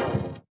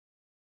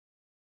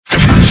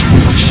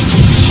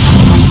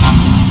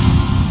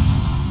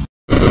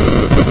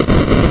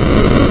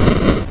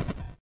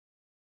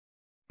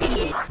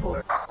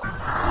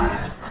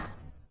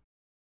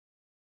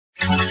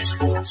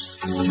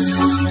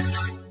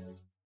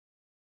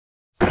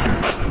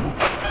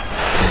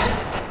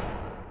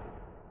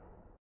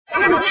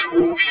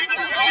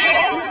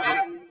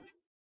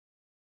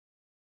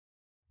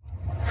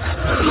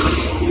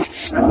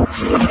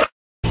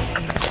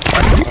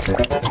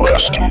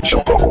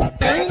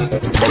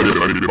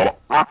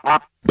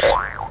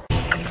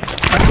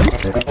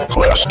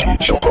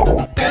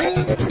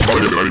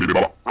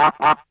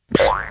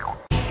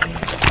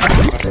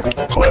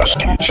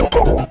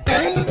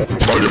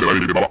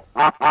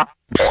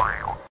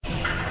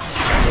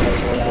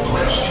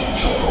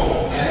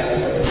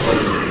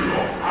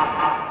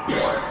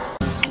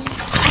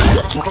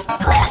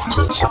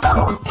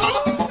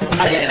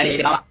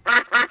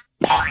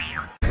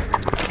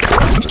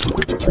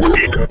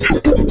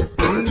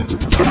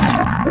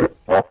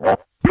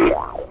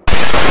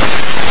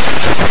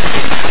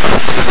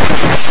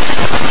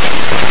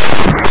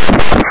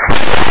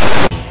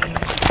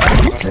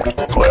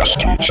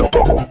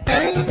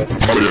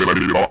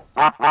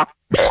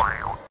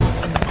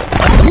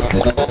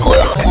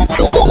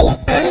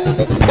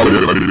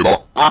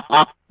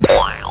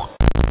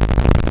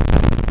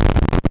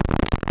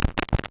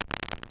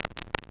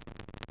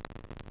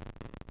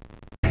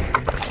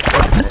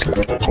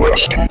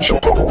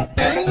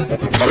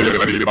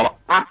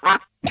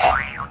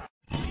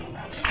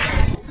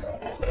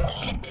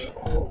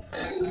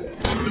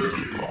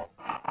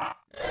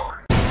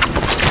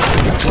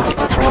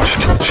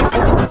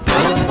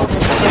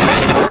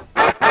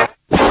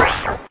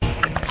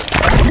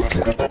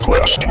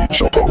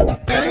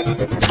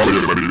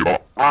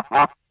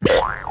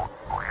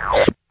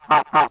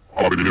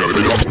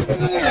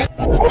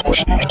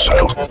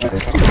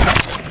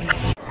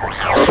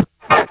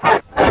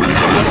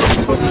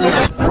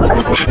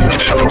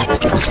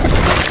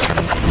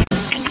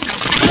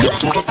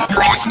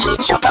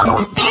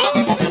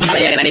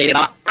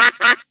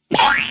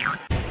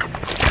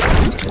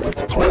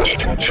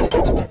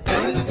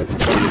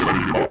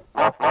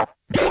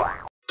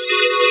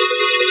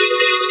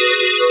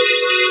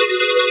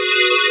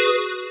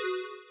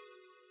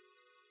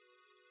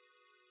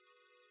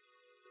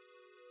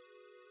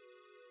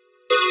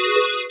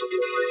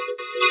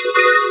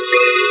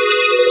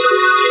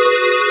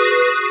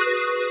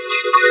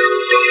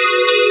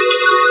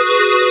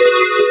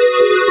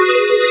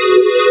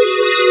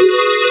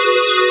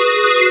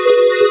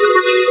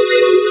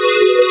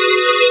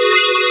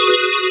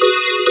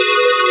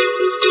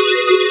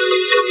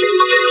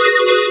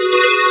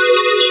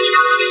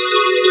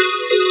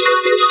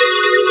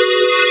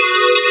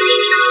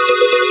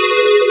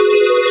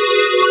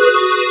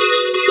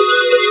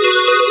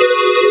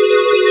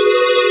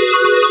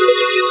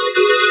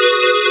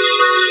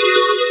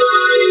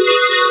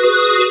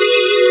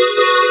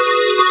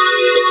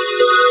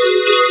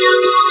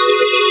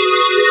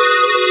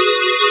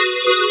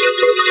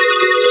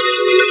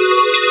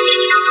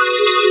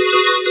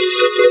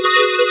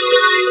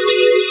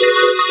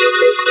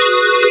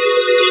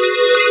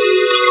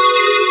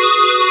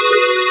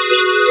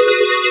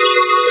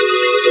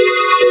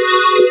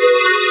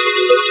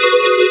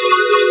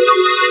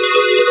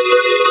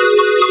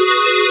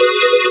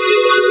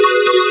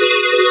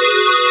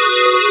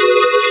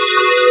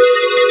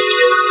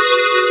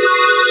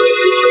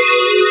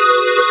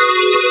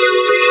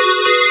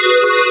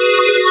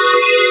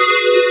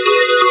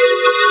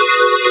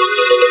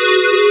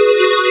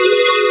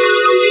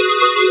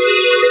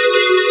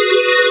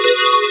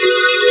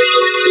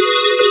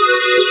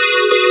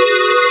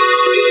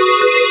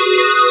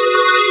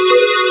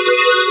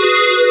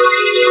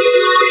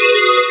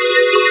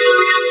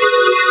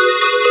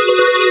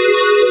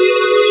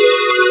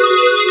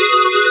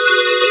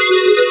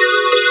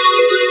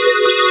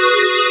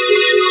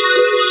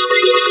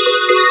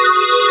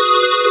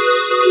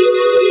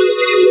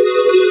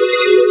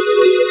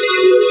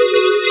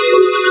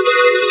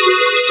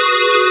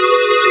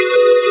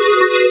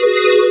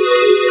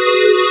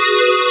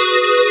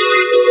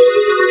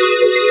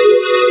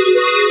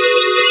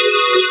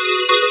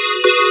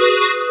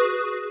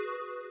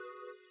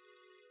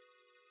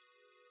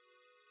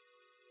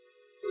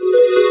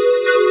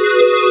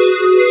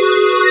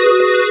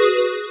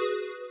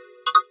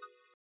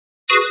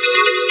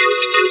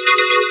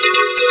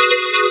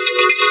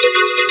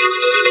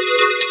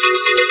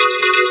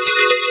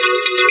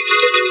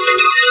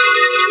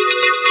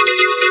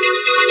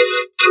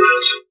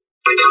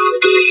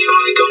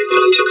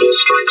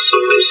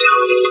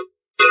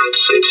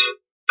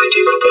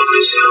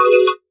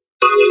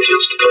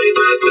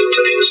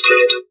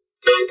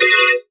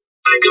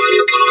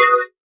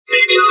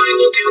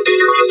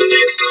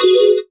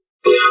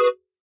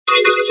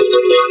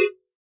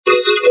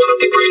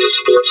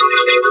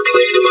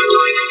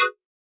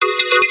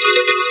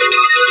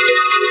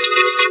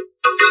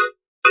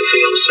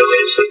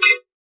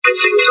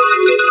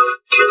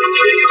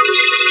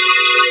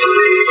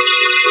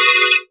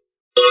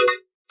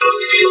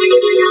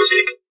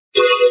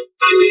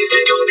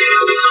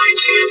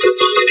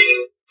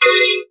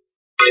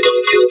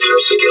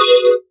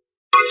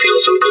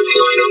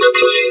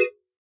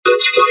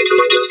 Let's fly to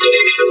our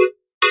destination.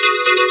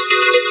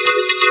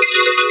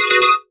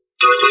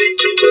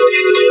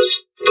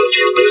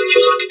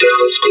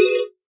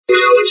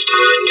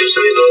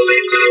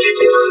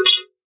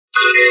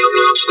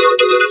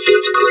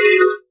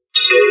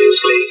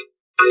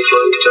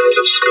 kicked out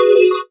of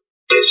school.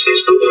 This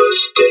is the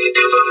worst day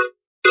ever.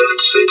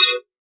 That's it.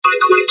 I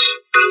quit,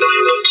 and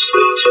I'm not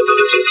smarter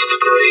than a 5th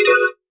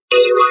grader.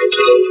 You are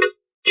told.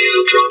 You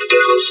dropped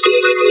out of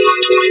school and won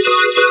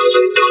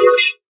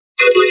 $25,000.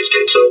 At least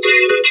it's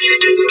okay that you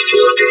didn't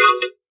flunk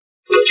out.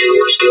 But you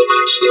were still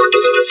not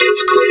smarter than a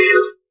 5th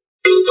grader.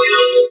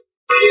 Well,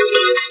 I am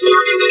not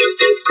smarter than a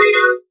 5th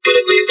grader, but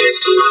at least I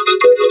still have a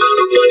good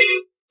amount of money.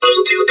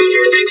 I'll do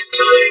better next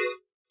time.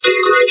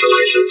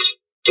 Congratulations.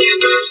 You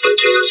passed the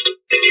test,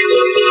 and you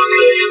won $1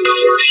 million.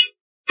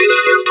 And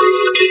I have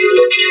proved to you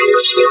that you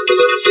were smarter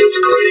than a 5th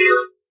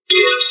grader.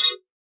 Yes,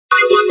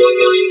 I won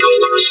 $1 million,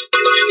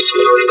 and I am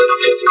smarter than a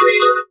 5th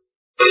grader.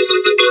 This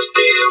is the best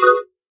day ever.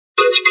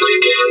 Let's play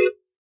again.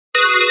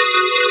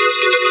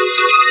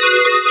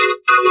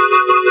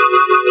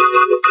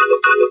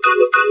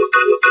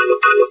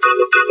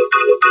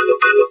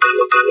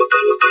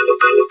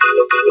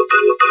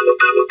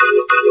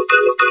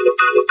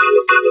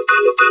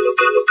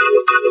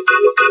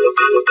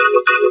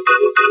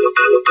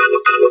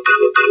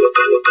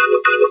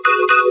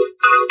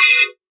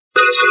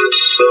 That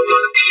hurts so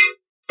much.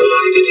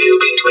 Why did you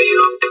beat me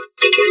up?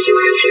 Because you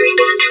are a very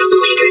bad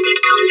troublemaker that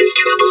causes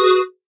trouble.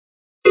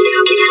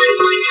 Now get out of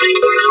my sight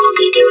or I will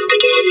beat you up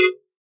again.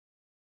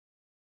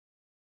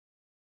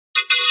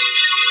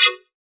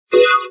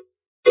 Now,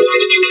 why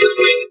did you kiss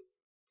me?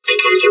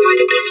 Because you are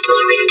the best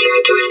Mario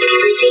character I've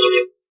ever seen.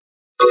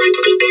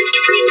 Let's be best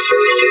friends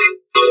forever.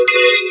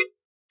 Okay.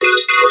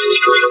 Best friends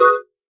forever.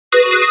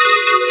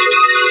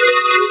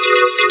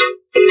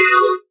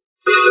 Now.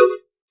 No.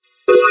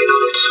 Why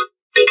not?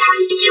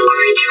 Because you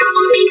are a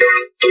troublemaker,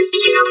 and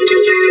you don't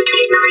deserve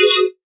victory.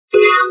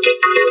 Now get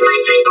out of my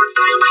sight or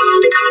I'll call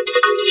the cops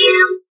on you.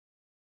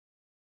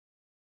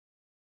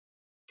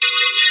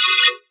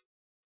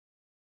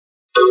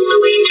 Oh,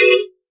 Luigi,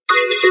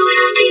 I'm so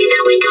happy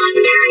that we got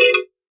married.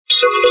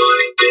 So am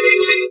I,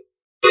 Daisy.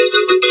 This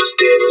is the best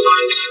day of our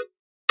lives.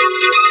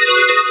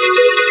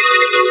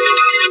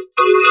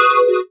 Oh no,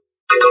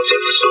 I got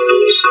F's on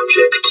all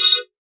subjects.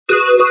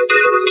 Now my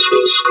parents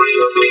will scream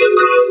of me and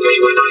ground me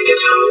when I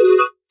get home.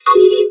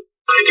 Cool,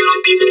 I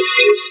got B's and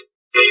C's.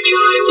 Maybe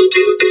I will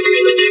do better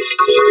in the next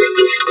quarter of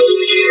the school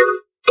year.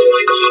 Oh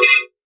my gosh,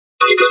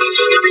 I got A's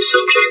on every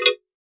subject.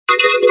 I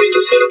can't wait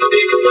to set up a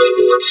day for my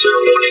award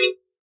ceremony.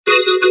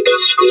 This is the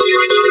best school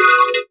year I've ever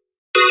had.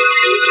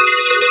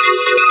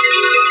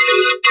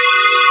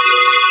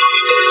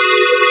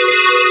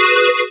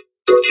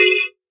 Cookie,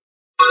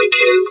 I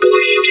can't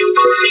believe you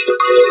crashed the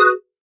car.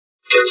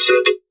 That's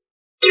it.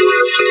 You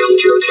have failed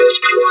your test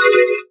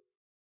driving,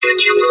 and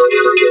you are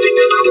never getting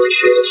another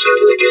chance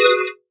ever again.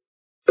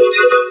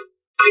 Whatever,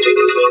 I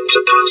didn't want to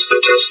pass the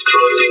test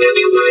driving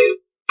anyway.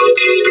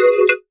 Okay,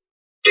 dude.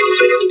 You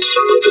failed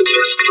some of the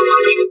test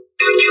driving,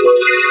 and you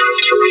will have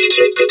to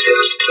retake the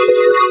test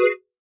tomorrow.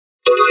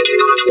 But I do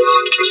not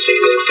want to see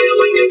them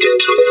failing again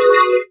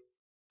tomorrow.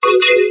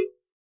 Okay?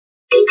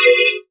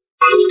 Okay,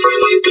 I will try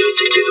my best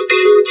to do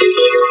better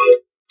tomorrow.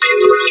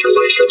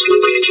 Congratulations,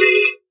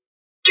 Luigi.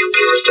 You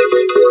passed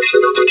every portion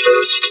of the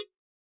test.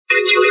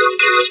 And you have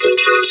passed the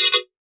test.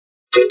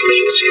 That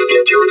means you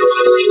get your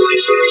driver's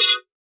license.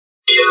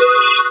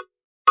 Yeah.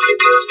 I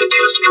passed the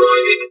test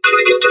driving, and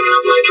I get to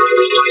have my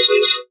driver's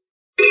license.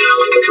 Now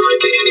I can drive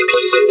to any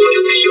place I want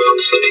in New York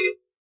City.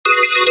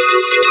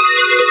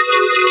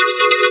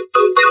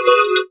 Oh, come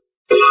on.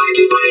 Why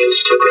did my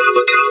Instagram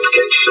account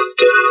get shut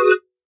down?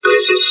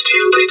 This is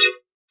stupid.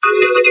 I'm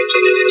never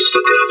getting an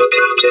Instagram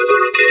account ever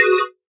again.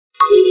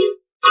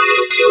 Cool. I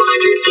have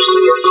 200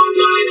 followers on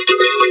my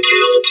Instagram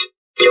account.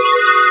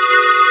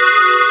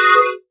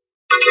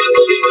 I can't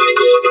believe I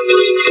got 1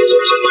 million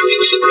followers on my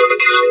Instagram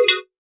account.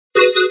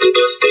 This is the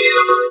best day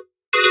ever.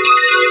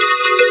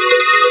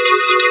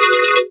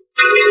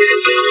 I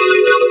failed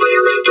an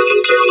elevator at the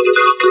hotel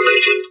without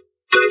permission.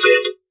 That's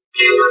it.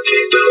 You were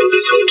kicked out of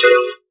this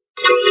hotel.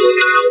 Go home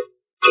now.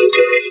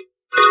 Okay.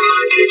 I'm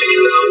not kicking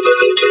you out of the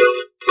hotel.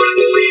 I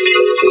will leave you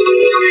before the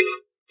morning.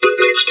 But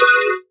next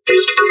time,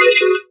 ask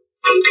permission.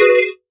 Okay.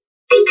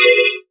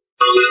 Okay.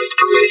 I'll ask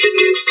permission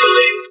next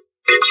time.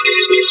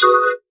 Excuse me, sir.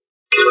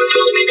 Can I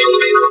fill the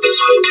elevator of this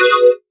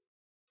hotel?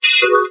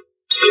 Sure.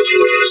 Since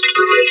you asked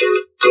permission,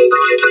 go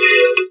right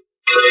ahead.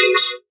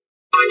 Thanks.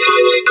 I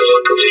finally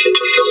got permission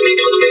to fill the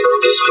elevator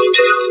of this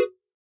hotel.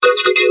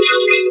 Let's begin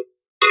filming.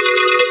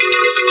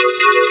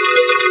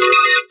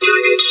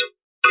 Dang it.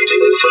 I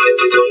didn't find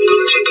the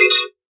golden ticket.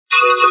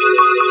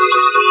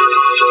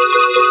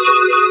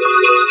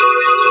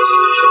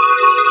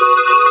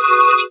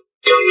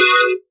 Young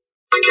man,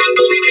 I can't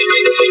believe you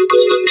made a fake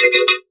golden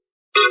ticket.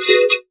 That's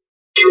it.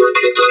 You were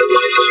kicked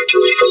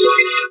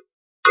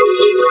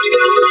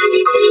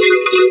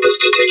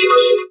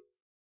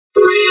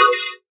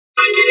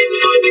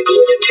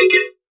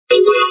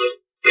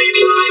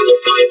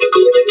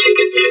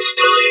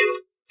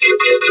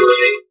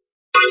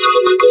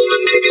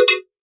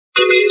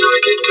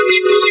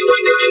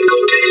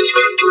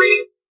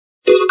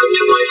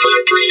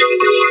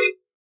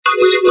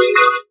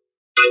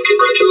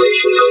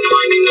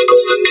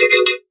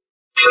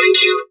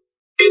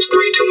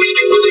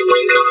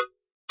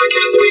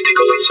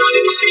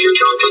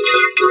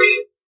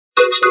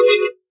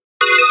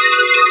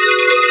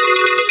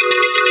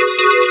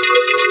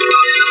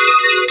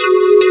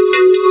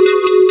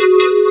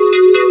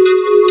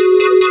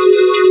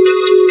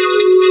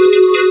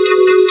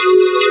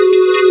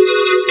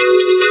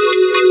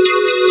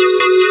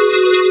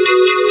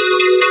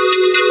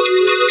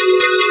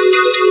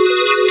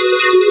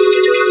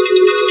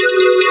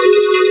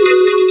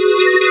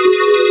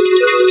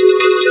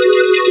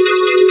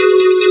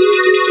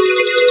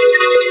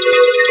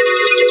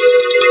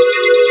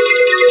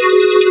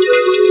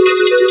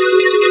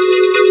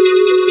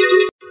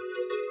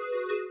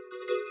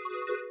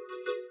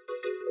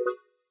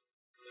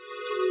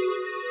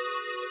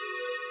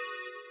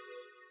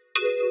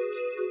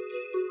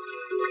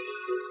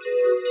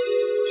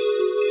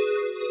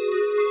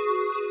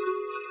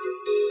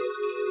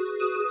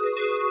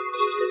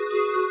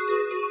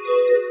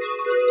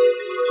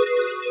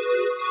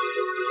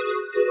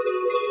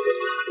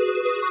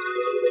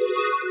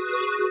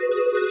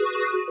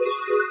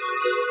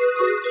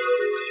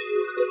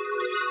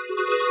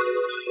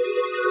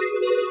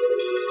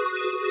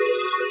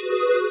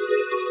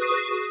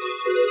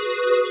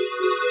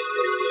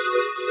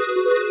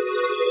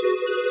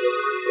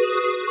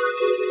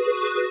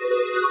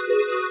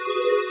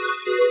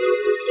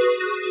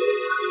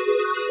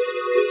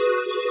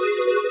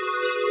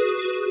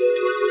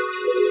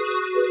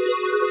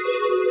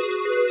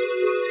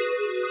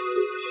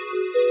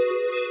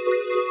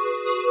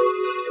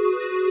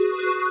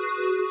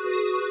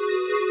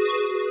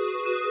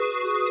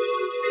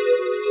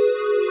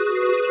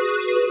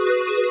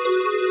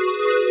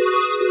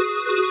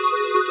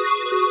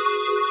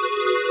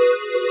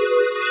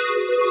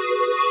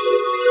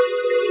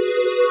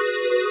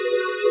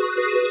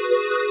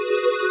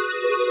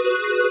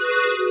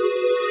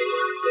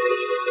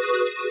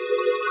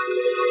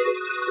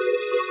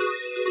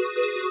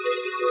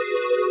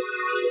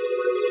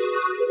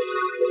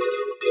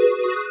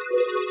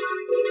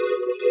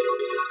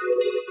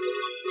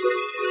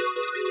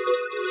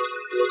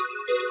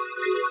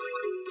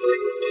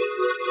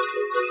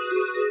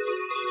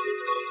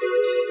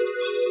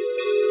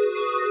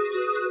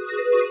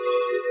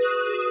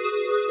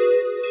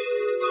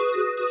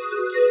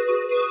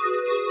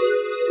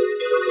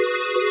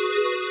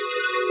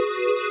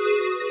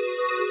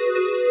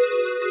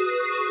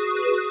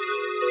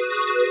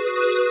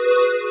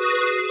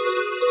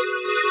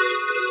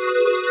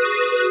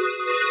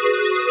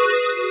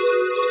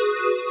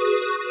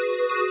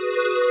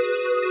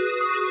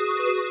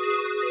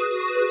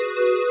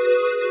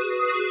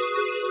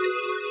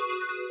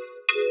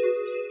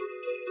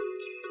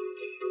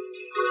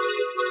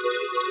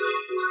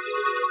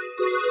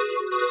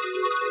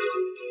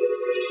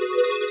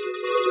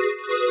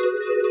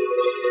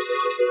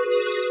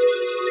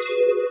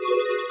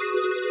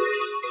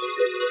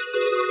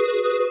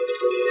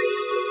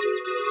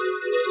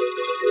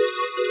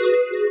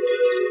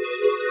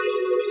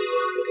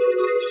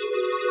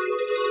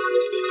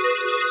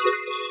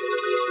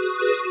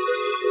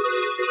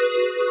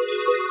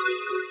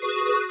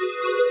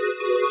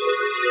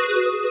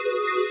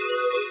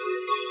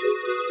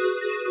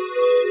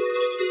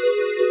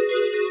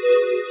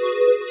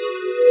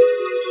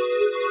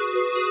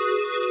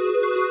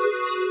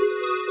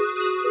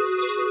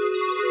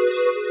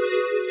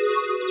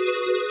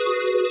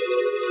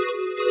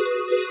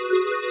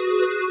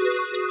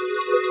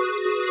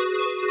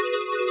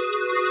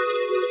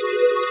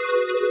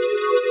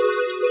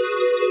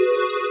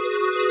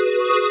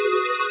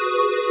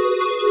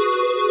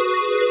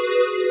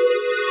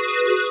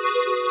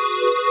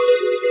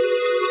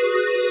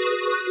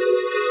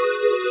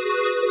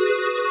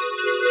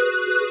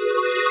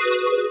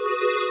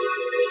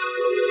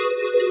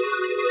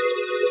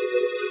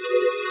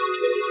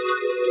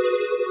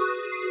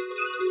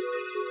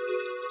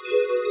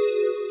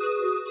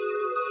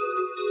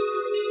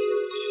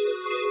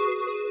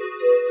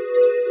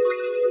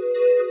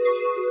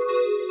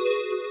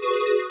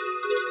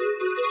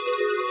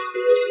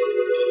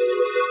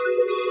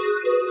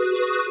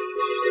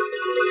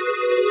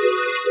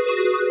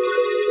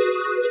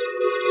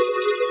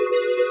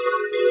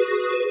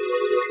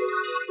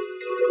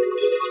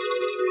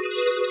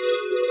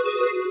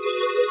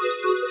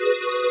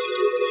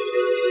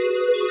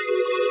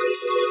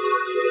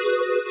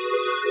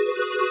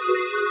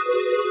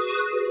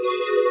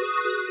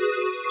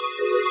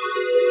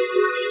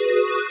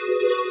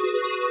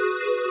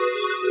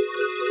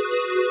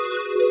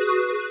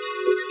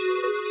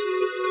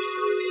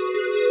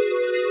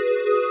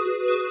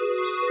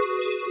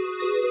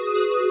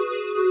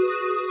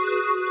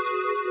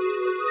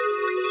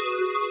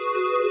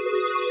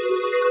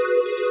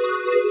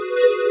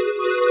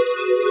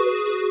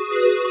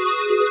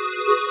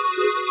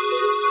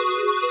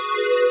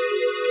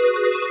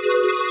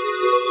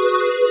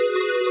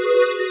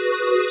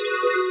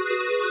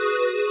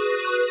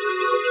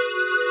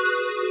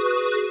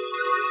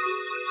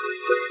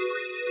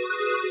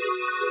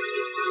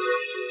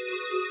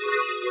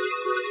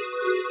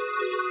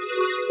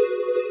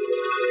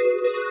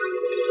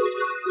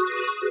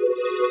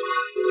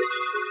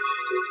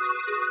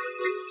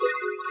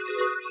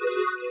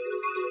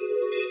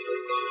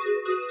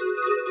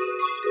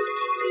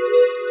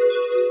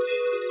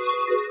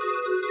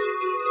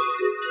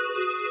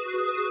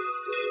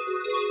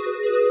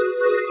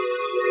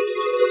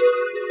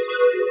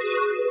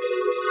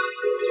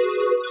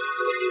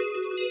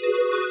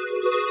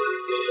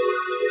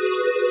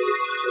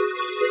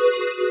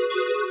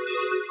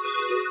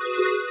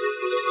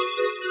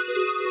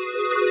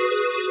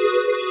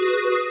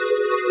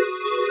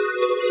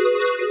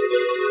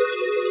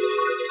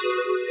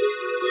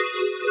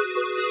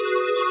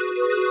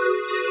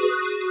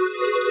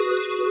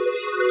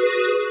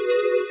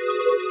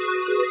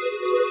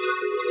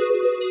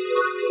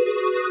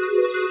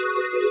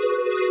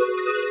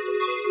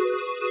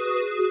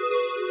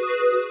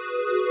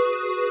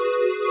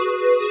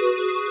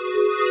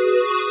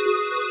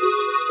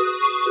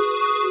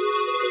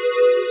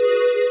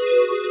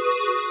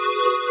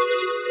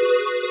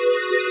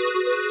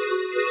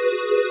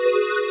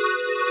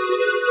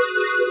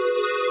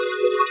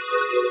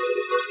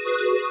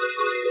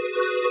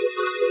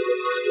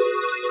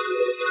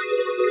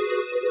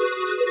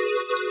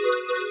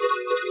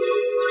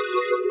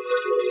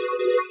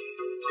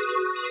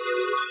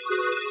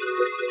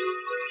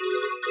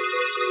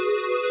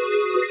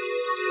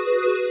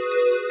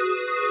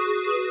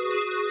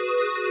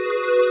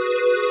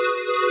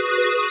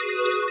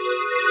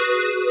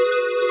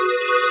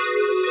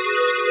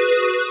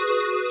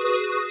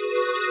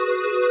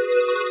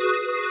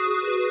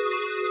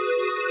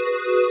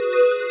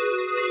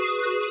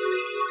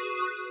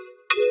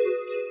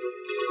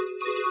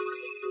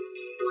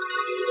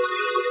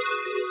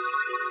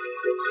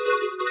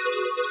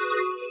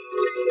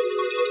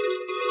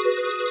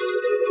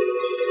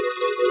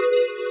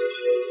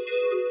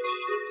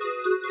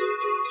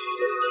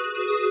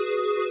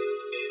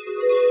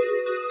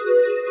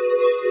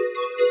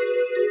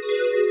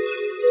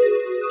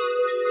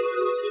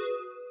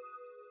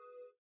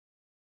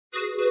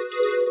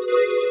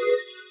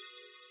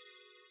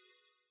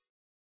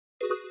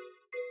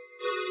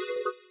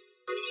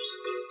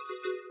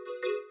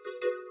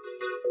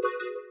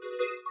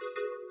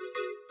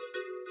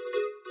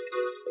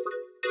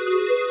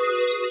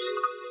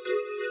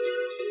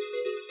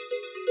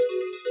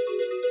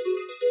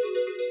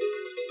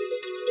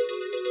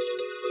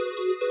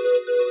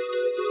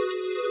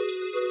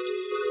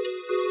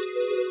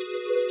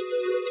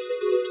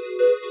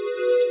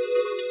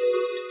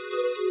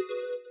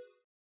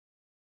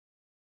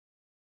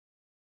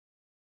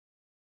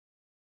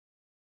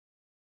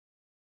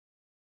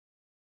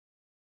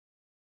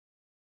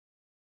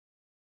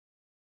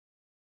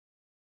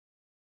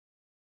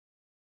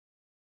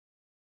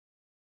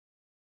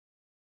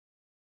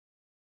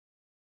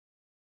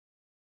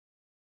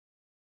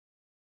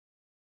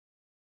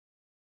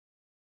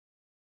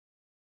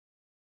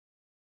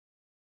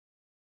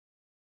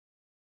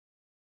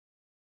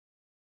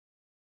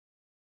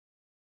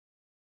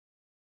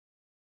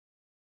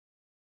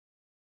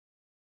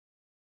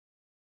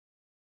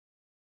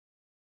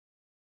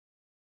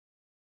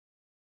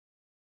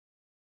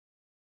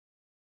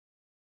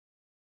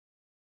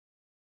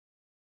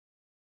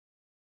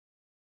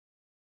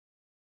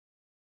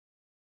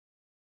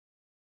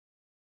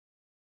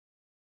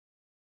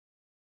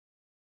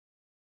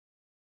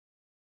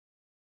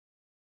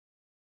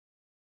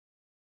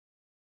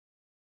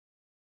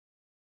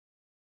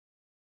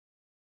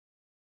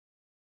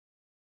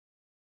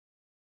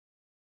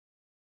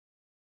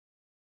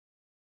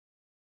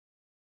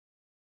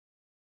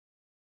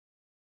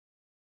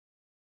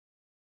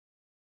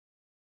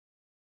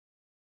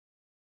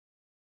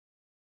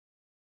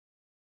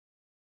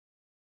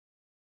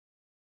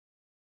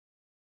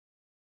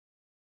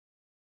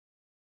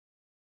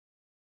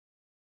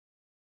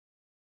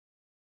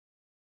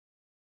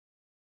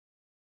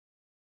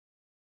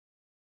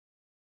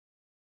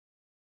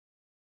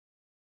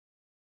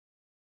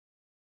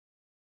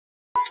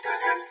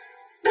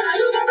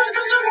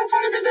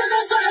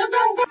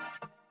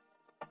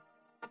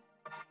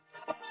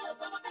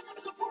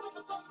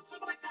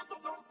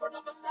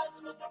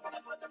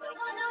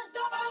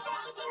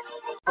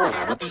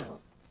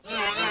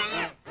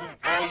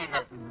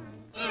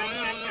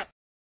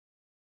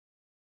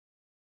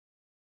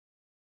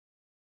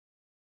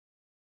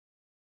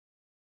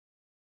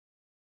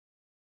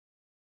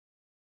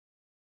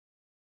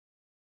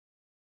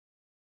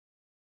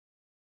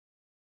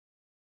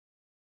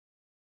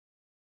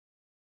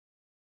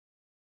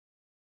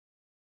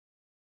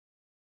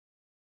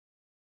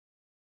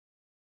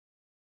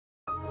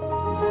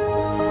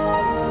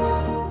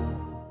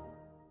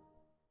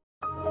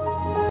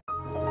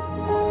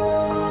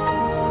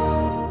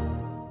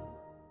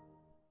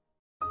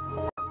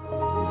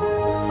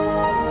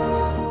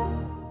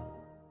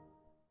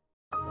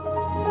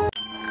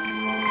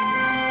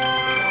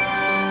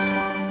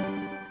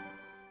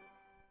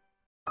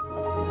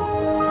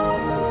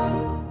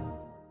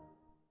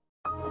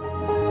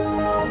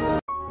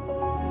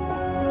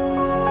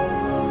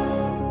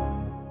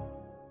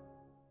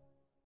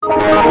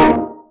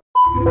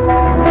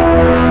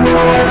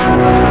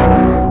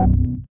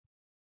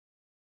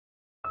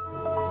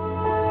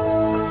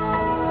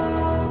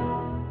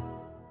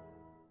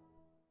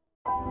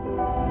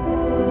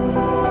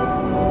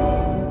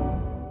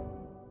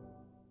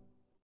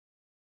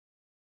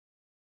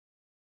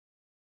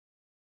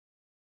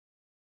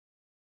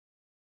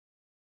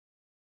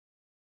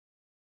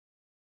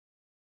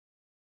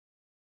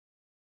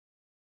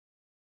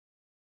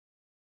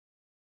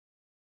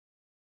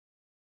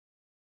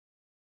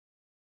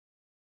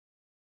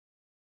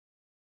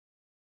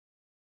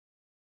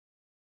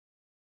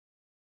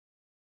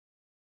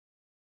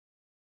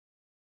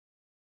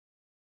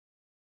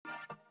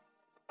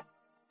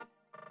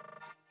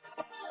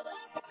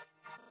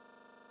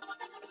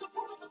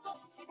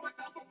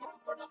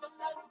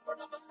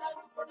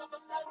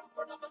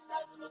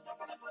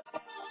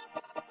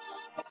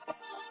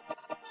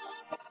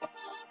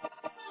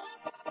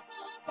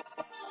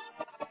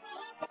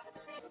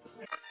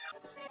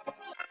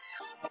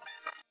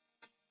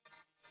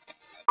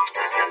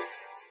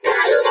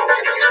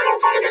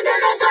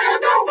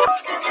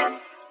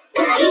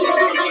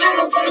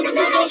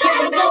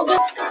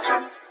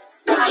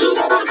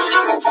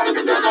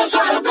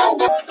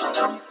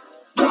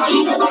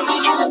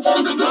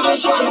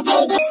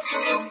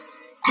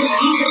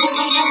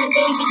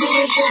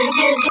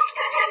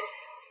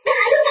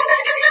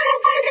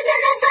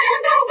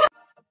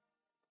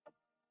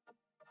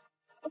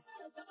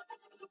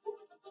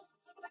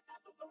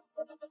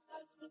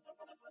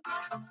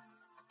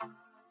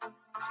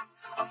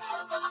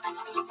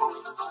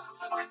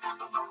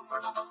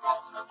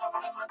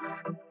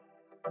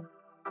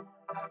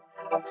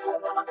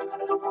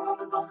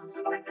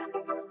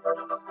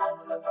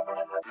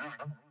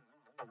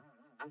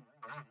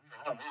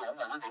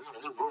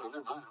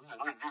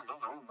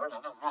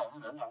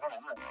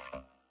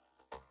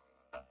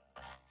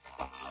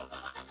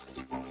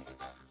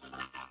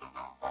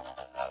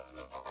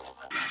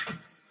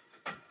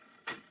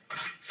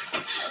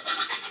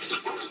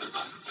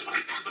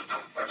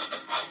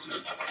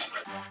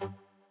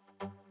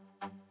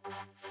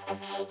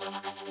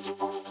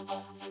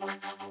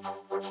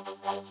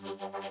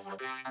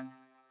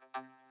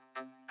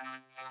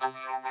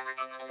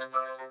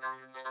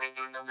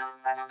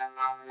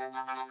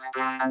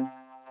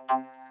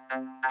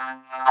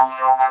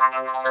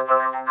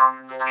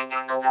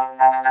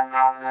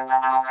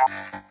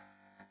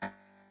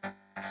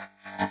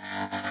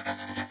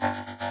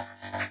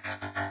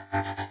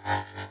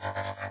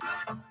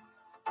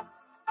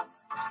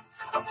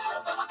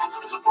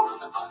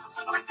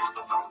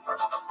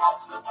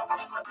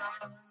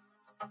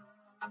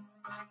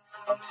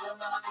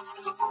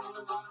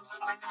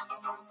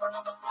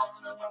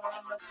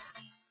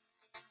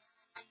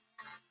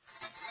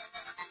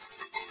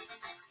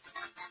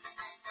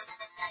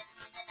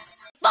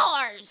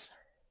Fours!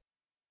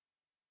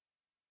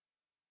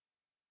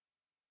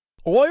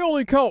 Oh, I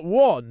only count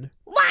one.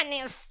 One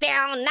is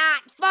still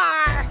not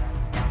four!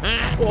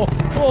 Oh,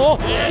 oh,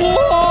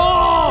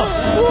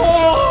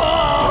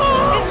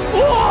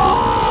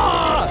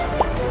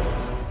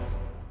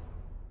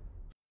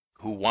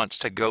 Who wants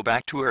to go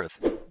back to Earth?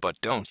 But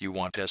don't you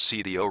want to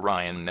see the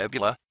Orion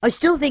Nebula? I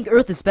still think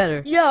Earth is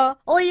better. Yeah,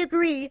 I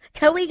agree.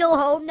 Can we go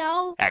home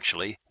now?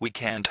 Actually, we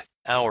can't.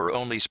 Our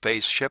only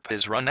spaceship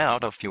has run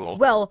out of fuel.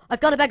 Well,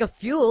 I've got a bag of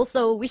fuel,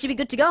 so we should be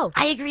good to go.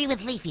 I agree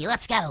with Leafy.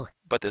 Let's go.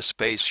 But the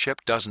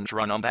spaceship doesn't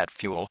run on that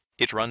fuel.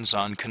 It runs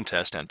on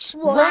contestants.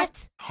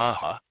 What?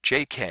 Haha,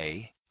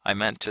 JK. I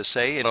meant to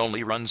say it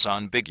only runs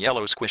on big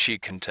yellow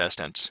squishy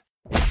contestants.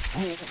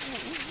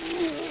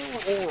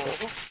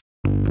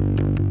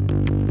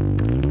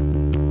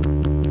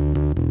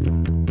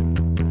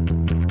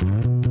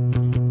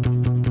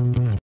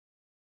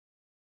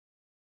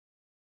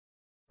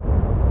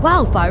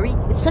 Wow, Fiery,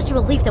 it's such a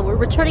relief that we're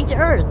returning to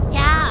Earth.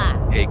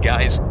 Yeah. Hey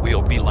guys,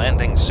 we'll be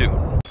landing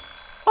soon.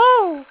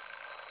 Oh!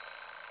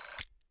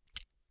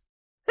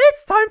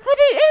 It's time for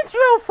the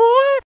intro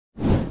for...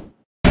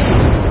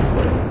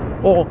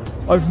 Oh,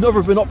 I've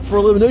never been up for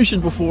elimination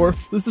before.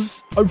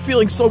 I'm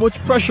feeling so much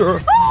pressure.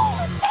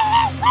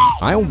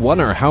 I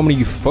wonder how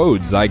many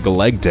foes I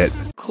collected.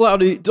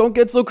 Cloudy, don't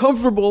get so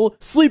comfortable.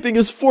 Sleeping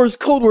is forced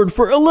code word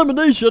for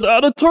elimination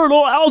at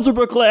eternal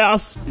algebra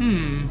class.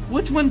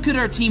 Which one could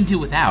our team do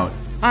without?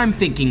 I'm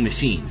thinking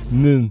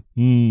machine.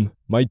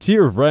 My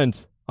dear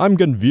friend, I'm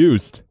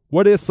confused.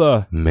 What is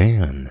a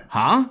man?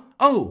 Huh?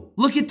 Oh,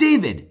 look at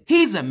David.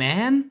 He's a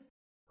man.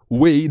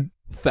 Wait,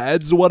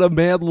 that's what a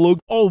man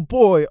looks. Oh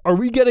boy, are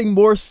we getting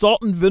more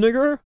salt and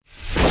vinegar?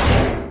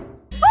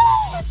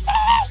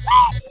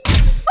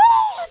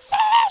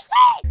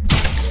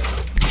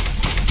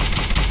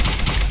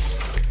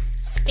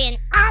 Spin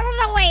all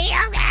the way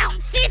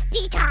around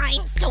 50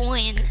 times to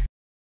win.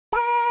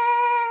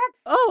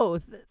 Oh,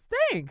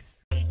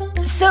 thanks.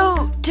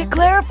 So, to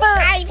clarify...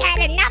 I've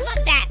had enough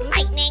of that,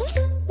 Lightning.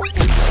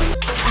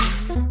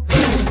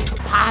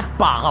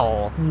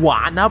 Puffball,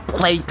 wanna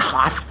play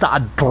toss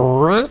the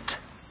dirt?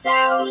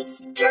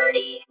 Sounds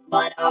dirty,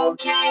 but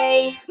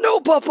okay. No,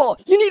 Puffball,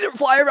 you need to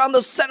fly around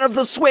the center of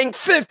the swing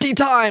 50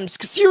 times,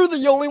 cause you're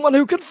the only one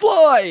who can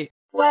fly.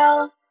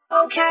 Well,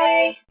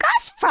 okay.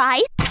 Gus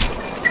Fries.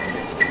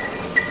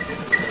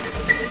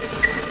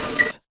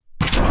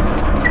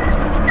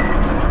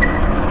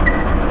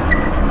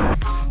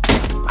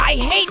 I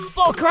hate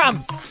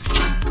fulcrums!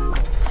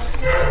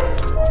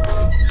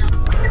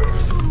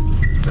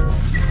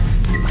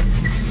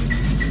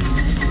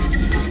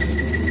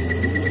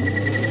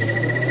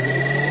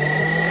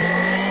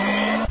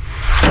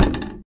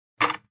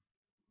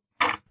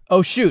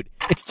 Oh shoot,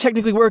 it's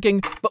technically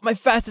working, but my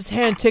fastest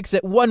hand ticks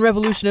at 1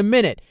 revolution a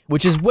minute,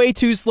 which is way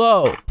too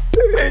slow.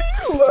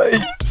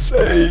 Daylight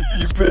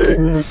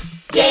savings.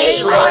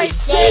 Daylight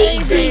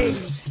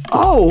savings!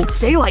 Oh,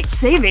 daylight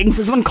savings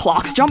is when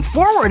clocks jump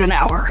forward an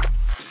hour.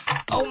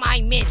 Oh my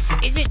mints,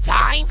 is it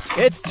time?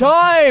 It's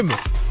time!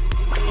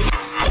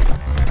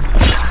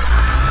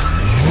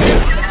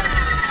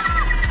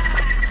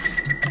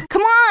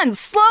 Come on,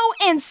 slow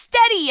and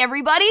steady,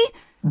 everybody!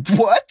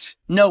 What?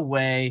 No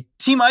way.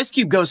 Team Ice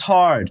Cube goes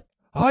hard.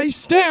 I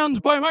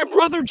stand by my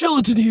brother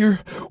Gelatin here.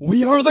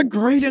 We are the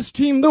greatest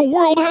team the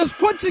world has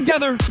put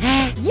together.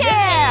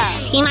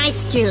 Yeah! Team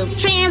Ice Cube,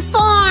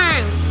 transform!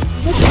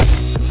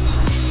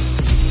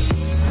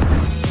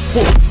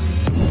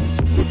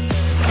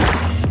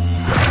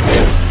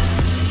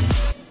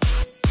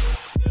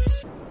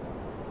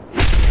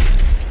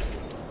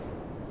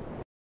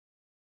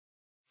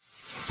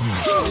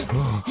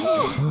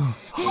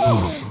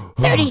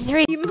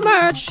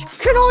 Match,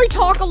 can I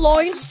talk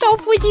alliance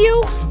stuff with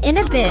you? In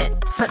a bit,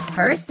 but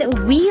first,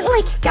 we,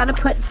 gotta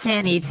put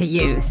Fanny to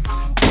use.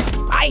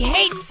 I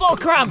hate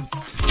fulcrums!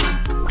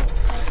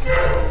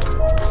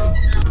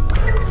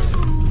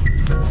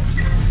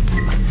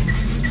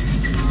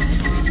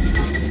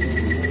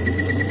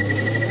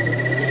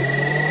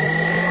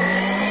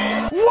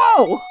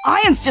 Whoa!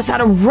 Ian's just had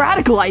a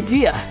radical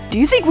idea. Do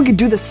you think we could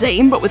do the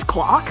same, but with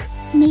clock?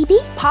 Maybe?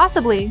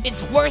 Possibly.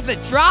 It's worth a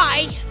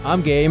try.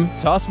 I'm game,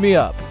 toss me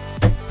up.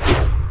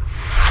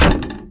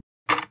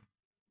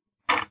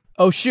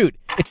 Oh shoot,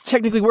 it's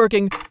technically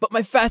working, but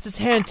my fastest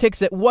hand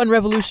ticks at 1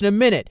 revolution a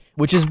minute,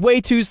 which is way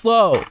too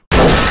slow.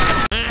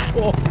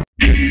 Oh.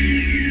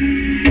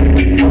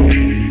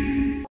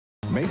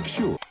 Make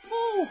sure.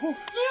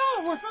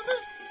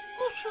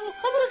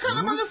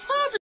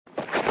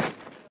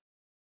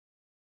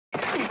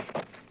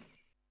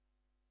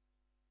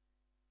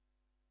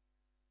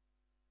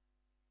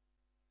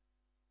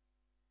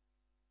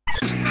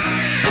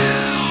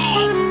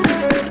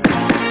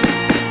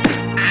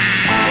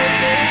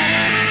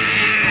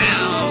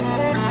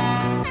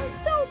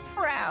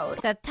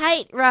 It's a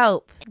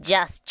tightrope.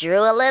 Just drew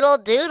a little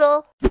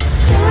doodle.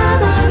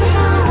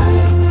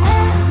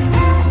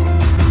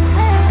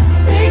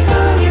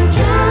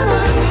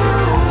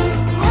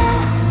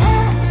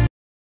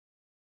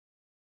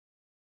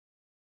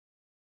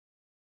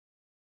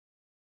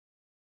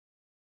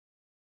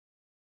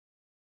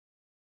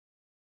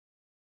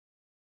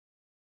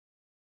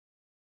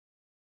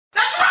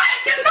 That's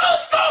right! Get no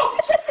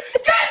scopes!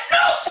 Get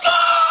no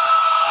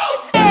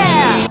scopes!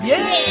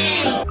 Yeah!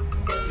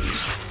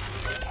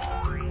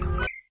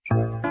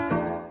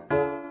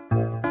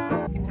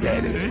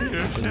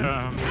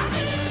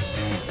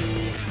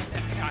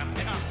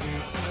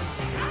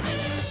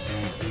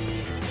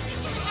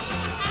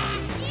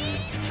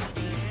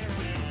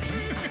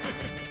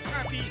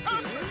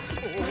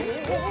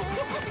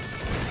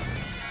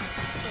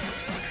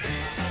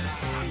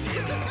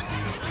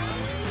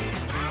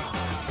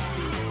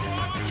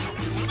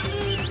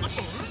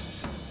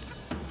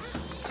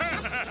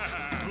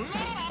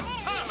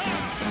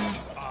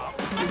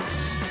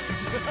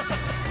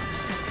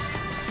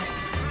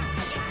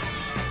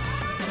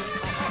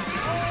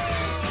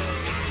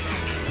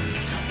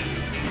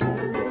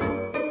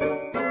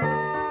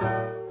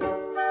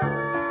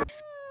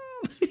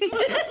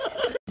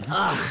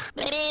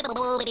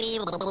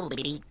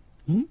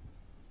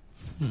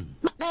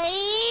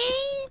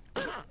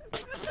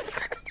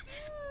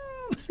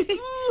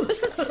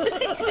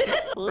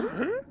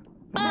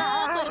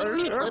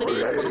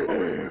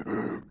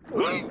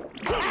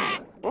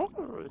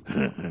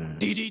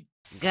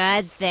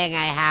 Good thing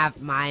I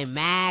have my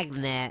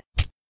magnet.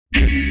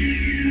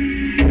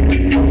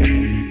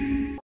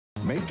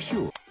 Make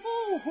sure.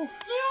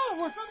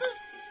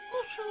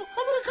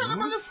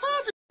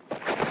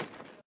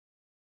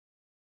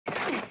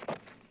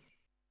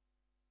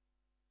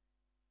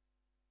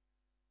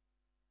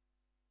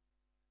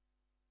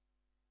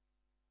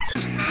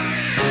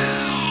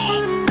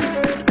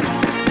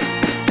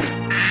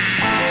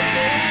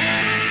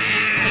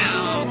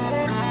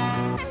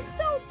 I'm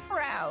so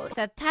proud. It's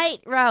a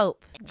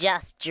tightrope.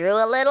 Just drew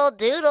a little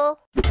doodle.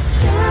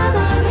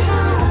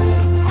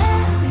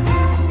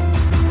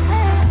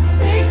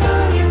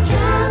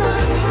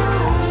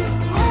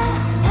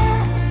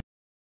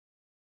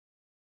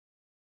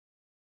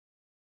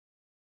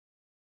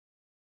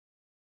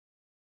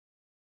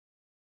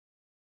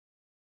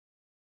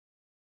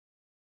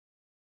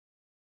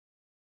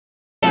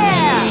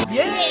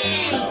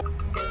 Yeah!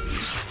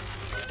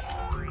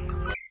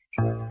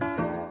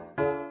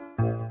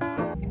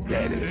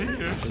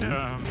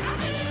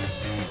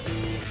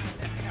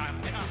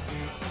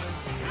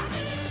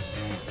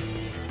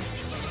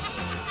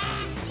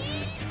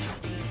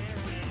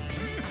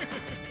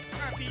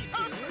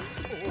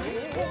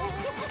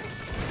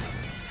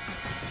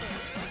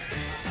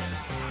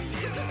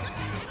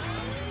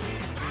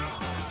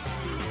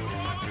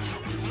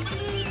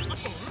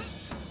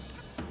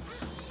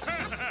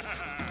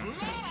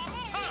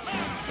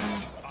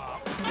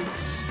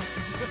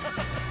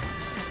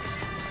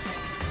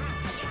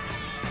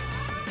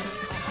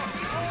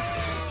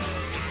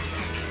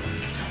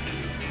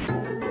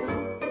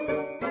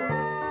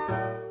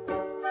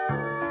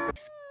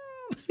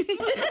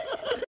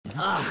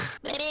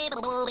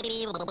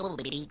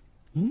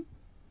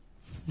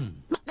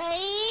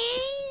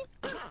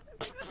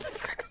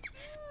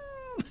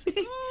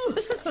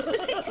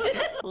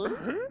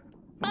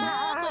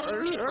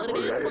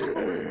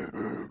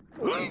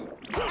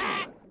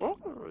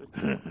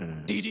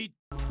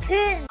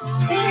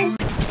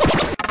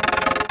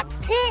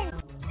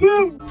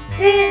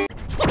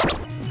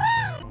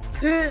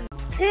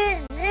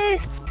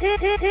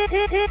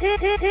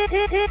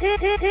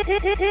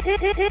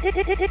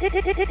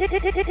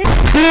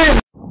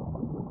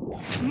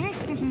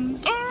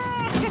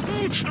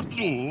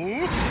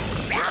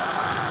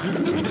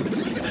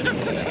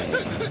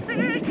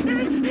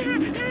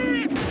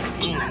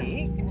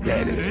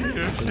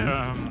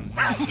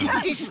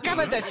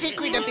 Discover the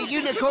secret of the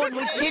unicorn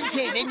with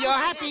Tintin in your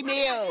Happy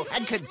Meal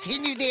and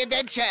continue the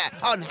adventure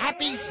on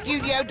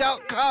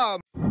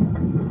happystudio.com.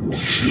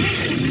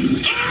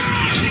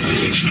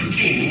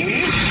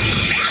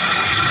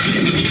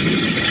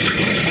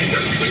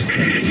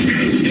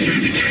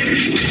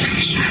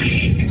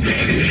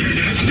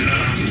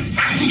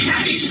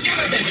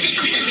 Discover the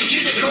secret of the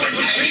unicorn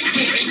with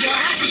Tintin in your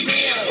Happy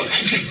Meal and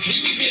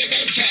continue the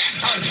adventure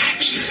on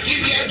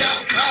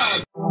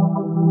happystudio.com.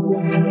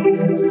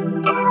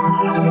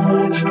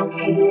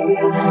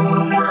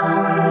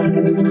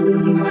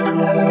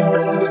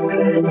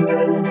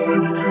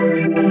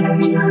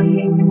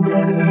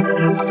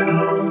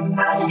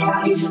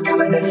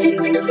 Discover the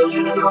secret of the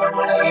unicorn with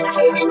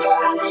Tintin in your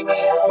Happy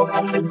Meal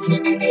and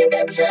continue the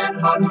adventure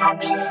on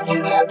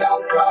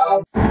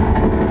happystudio.com.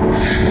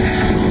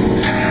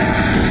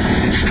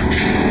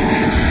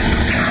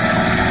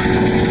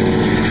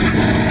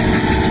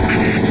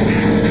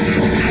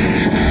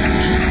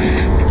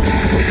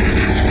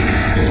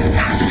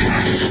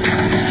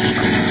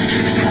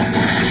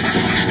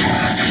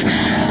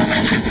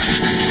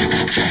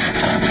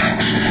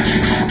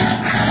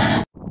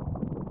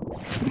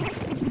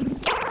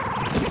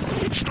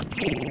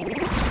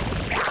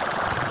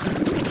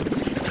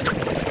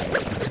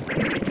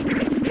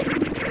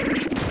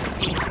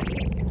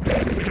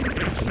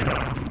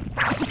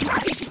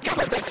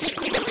 Discover the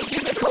secret of the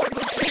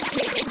unicorn with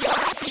Tintin in your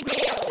Happy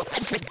Meal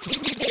and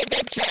continue the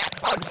adventure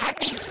on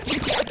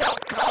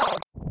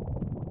happystudio.com.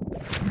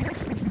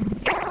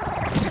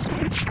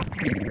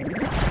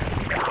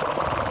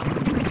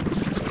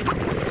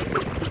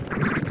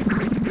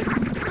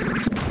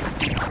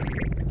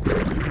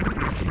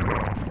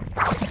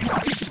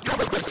 Discover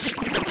the secret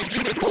of the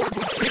unicorn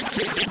with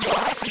Tintin in your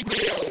Happy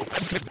Meal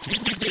and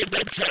continue the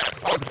adventure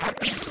on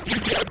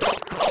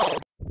happystudio.com.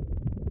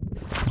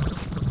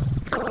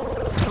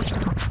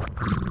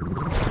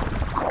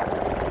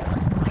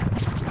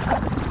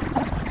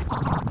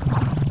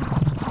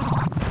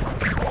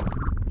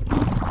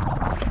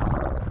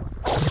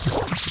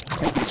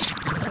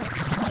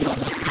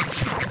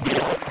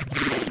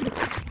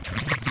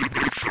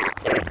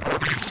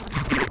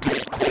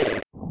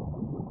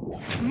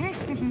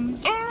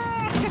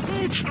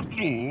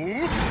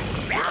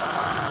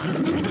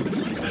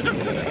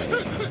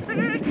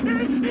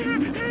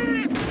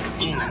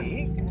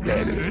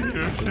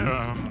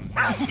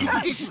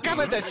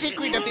 Discover the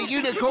secret of the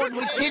unicorn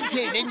with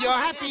Tintin in your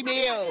Happy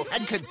Meal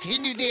and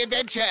continue the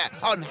adventure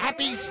on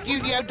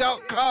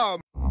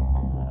happystudio.com.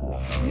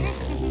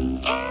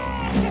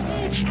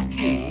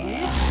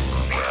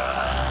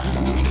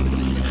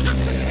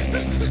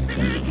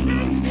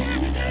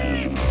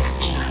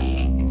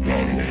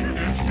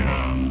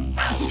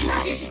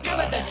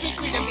 Discover the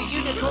secret of the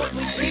unicorn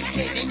with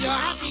Tintin in your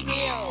Happy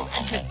Meal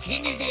and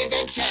continue the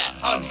adventure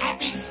on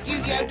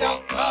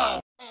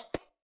HappyStudio.com.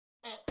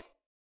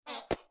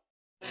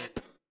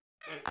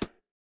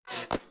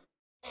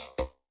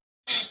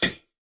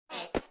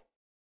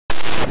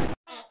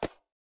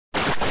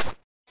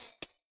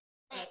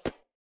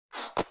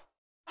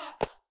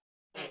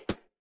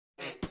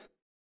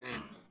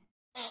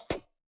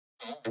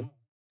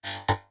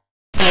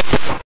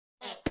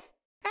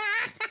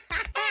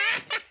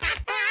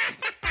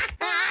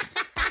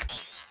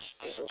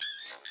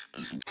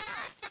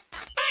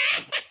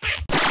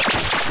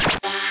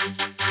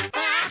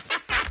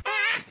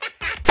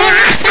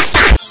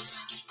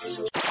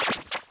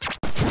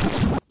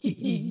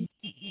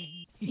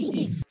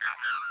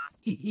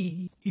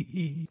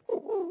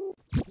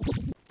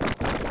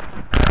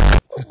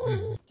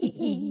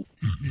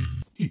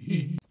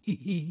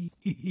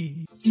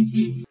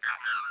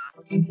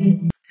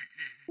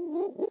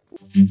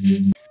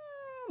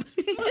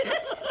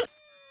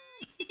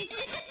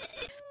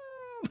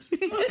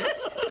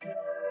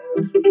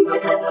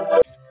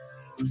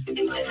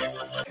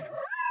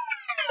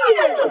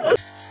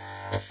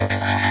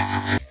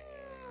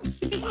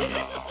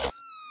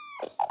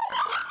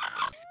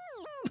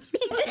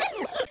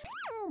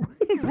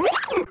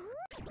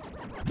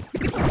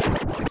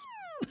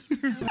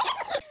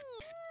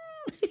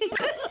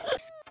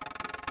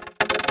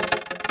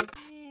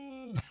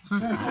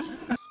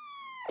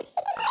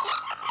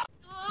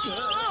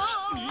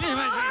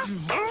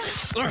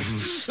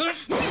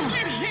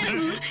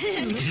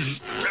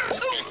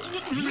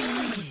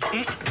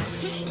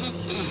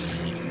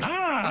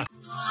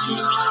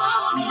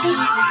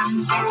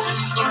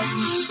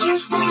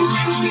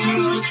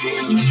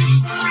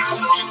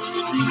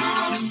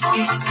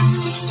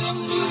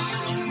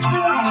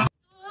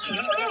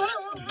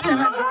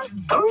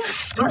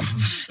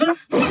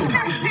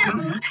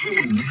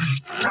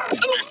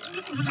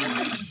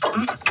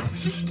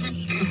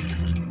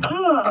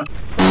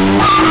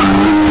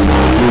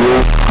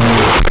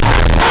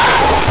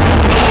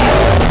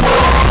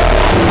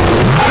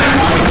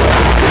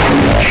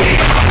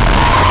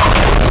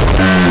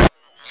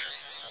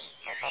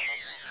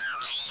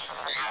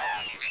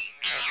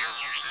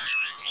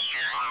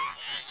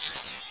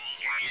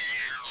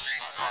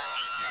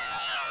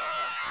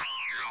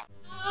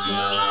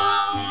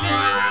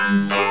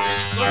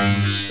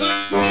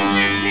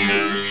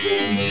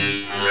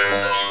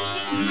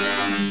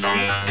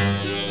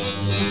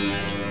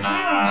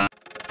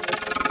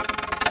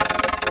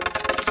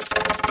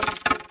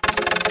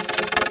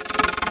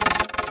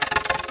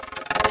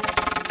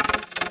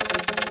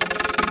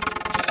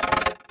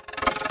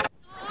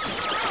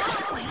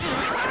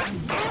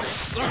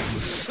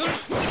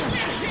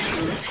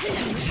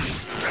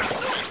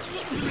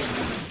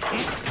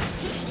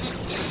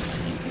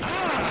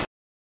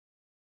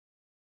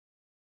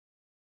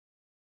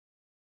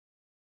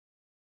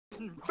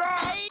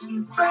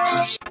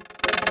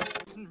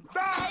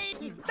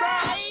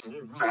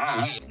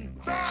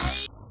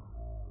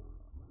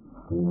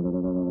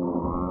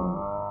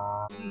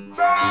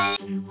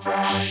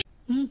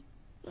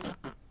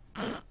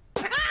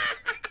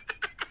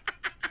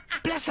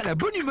 Place à la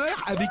bonne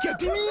humeur avec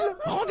Happy Meal.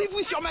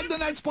 Rendez-vous sur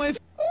McDonald's.fr.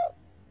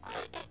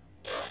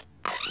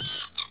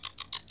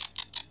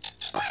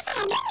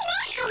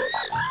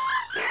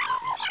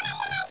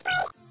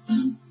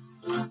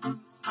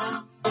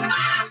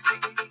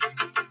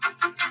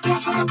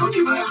 Place à la bonne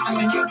humeur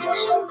avec Happy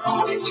Meal.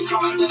 Rendez-vous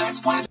sur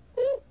McDonald's.fr.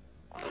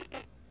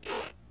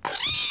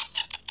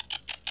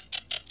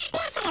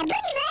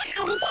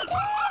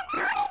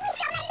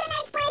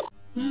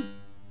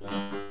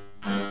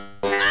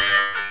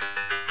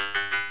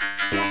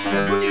 Place à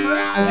la bonne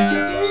humeur avec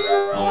Happy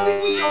Meal.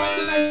 Rendez-vous sur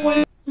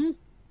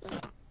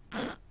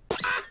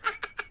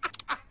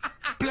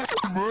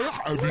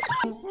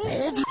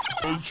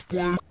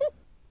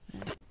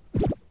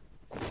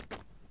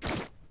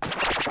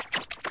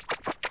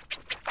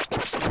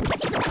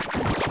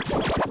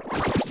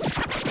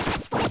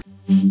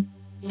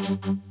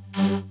Place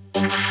à la bonne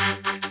humeur avec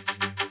Happy Meal.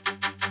 Rendez-vous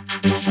sur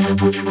McDonald's.fr. Place à la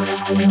bonne humeur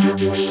avec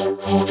McDonald's.fr.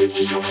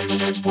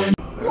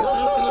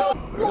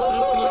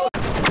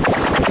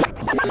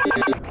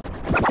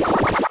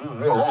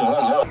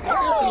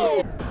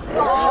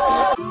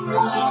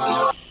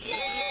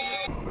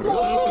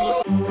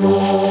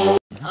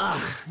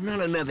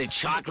 Not another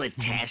chocolate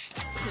test.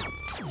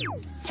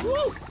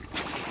 Woo!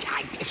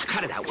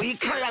 Cut it out. Will you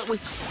cut it out?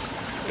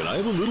 Can I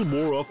have a little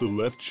more off the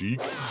left cheek?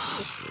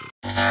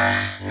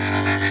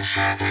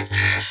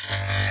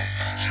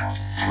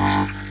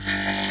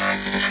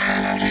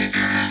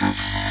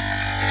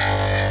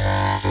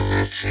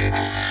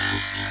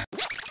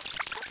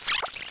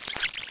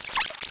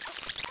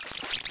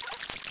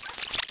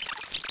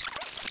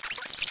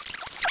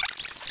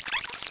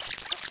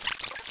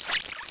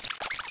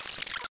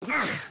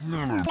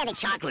 Another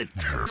chocolate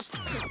test.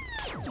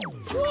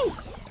 Woo!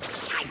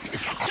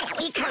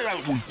 You cut it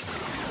out. Can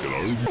I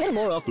have a little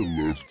more off the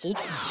left cheek?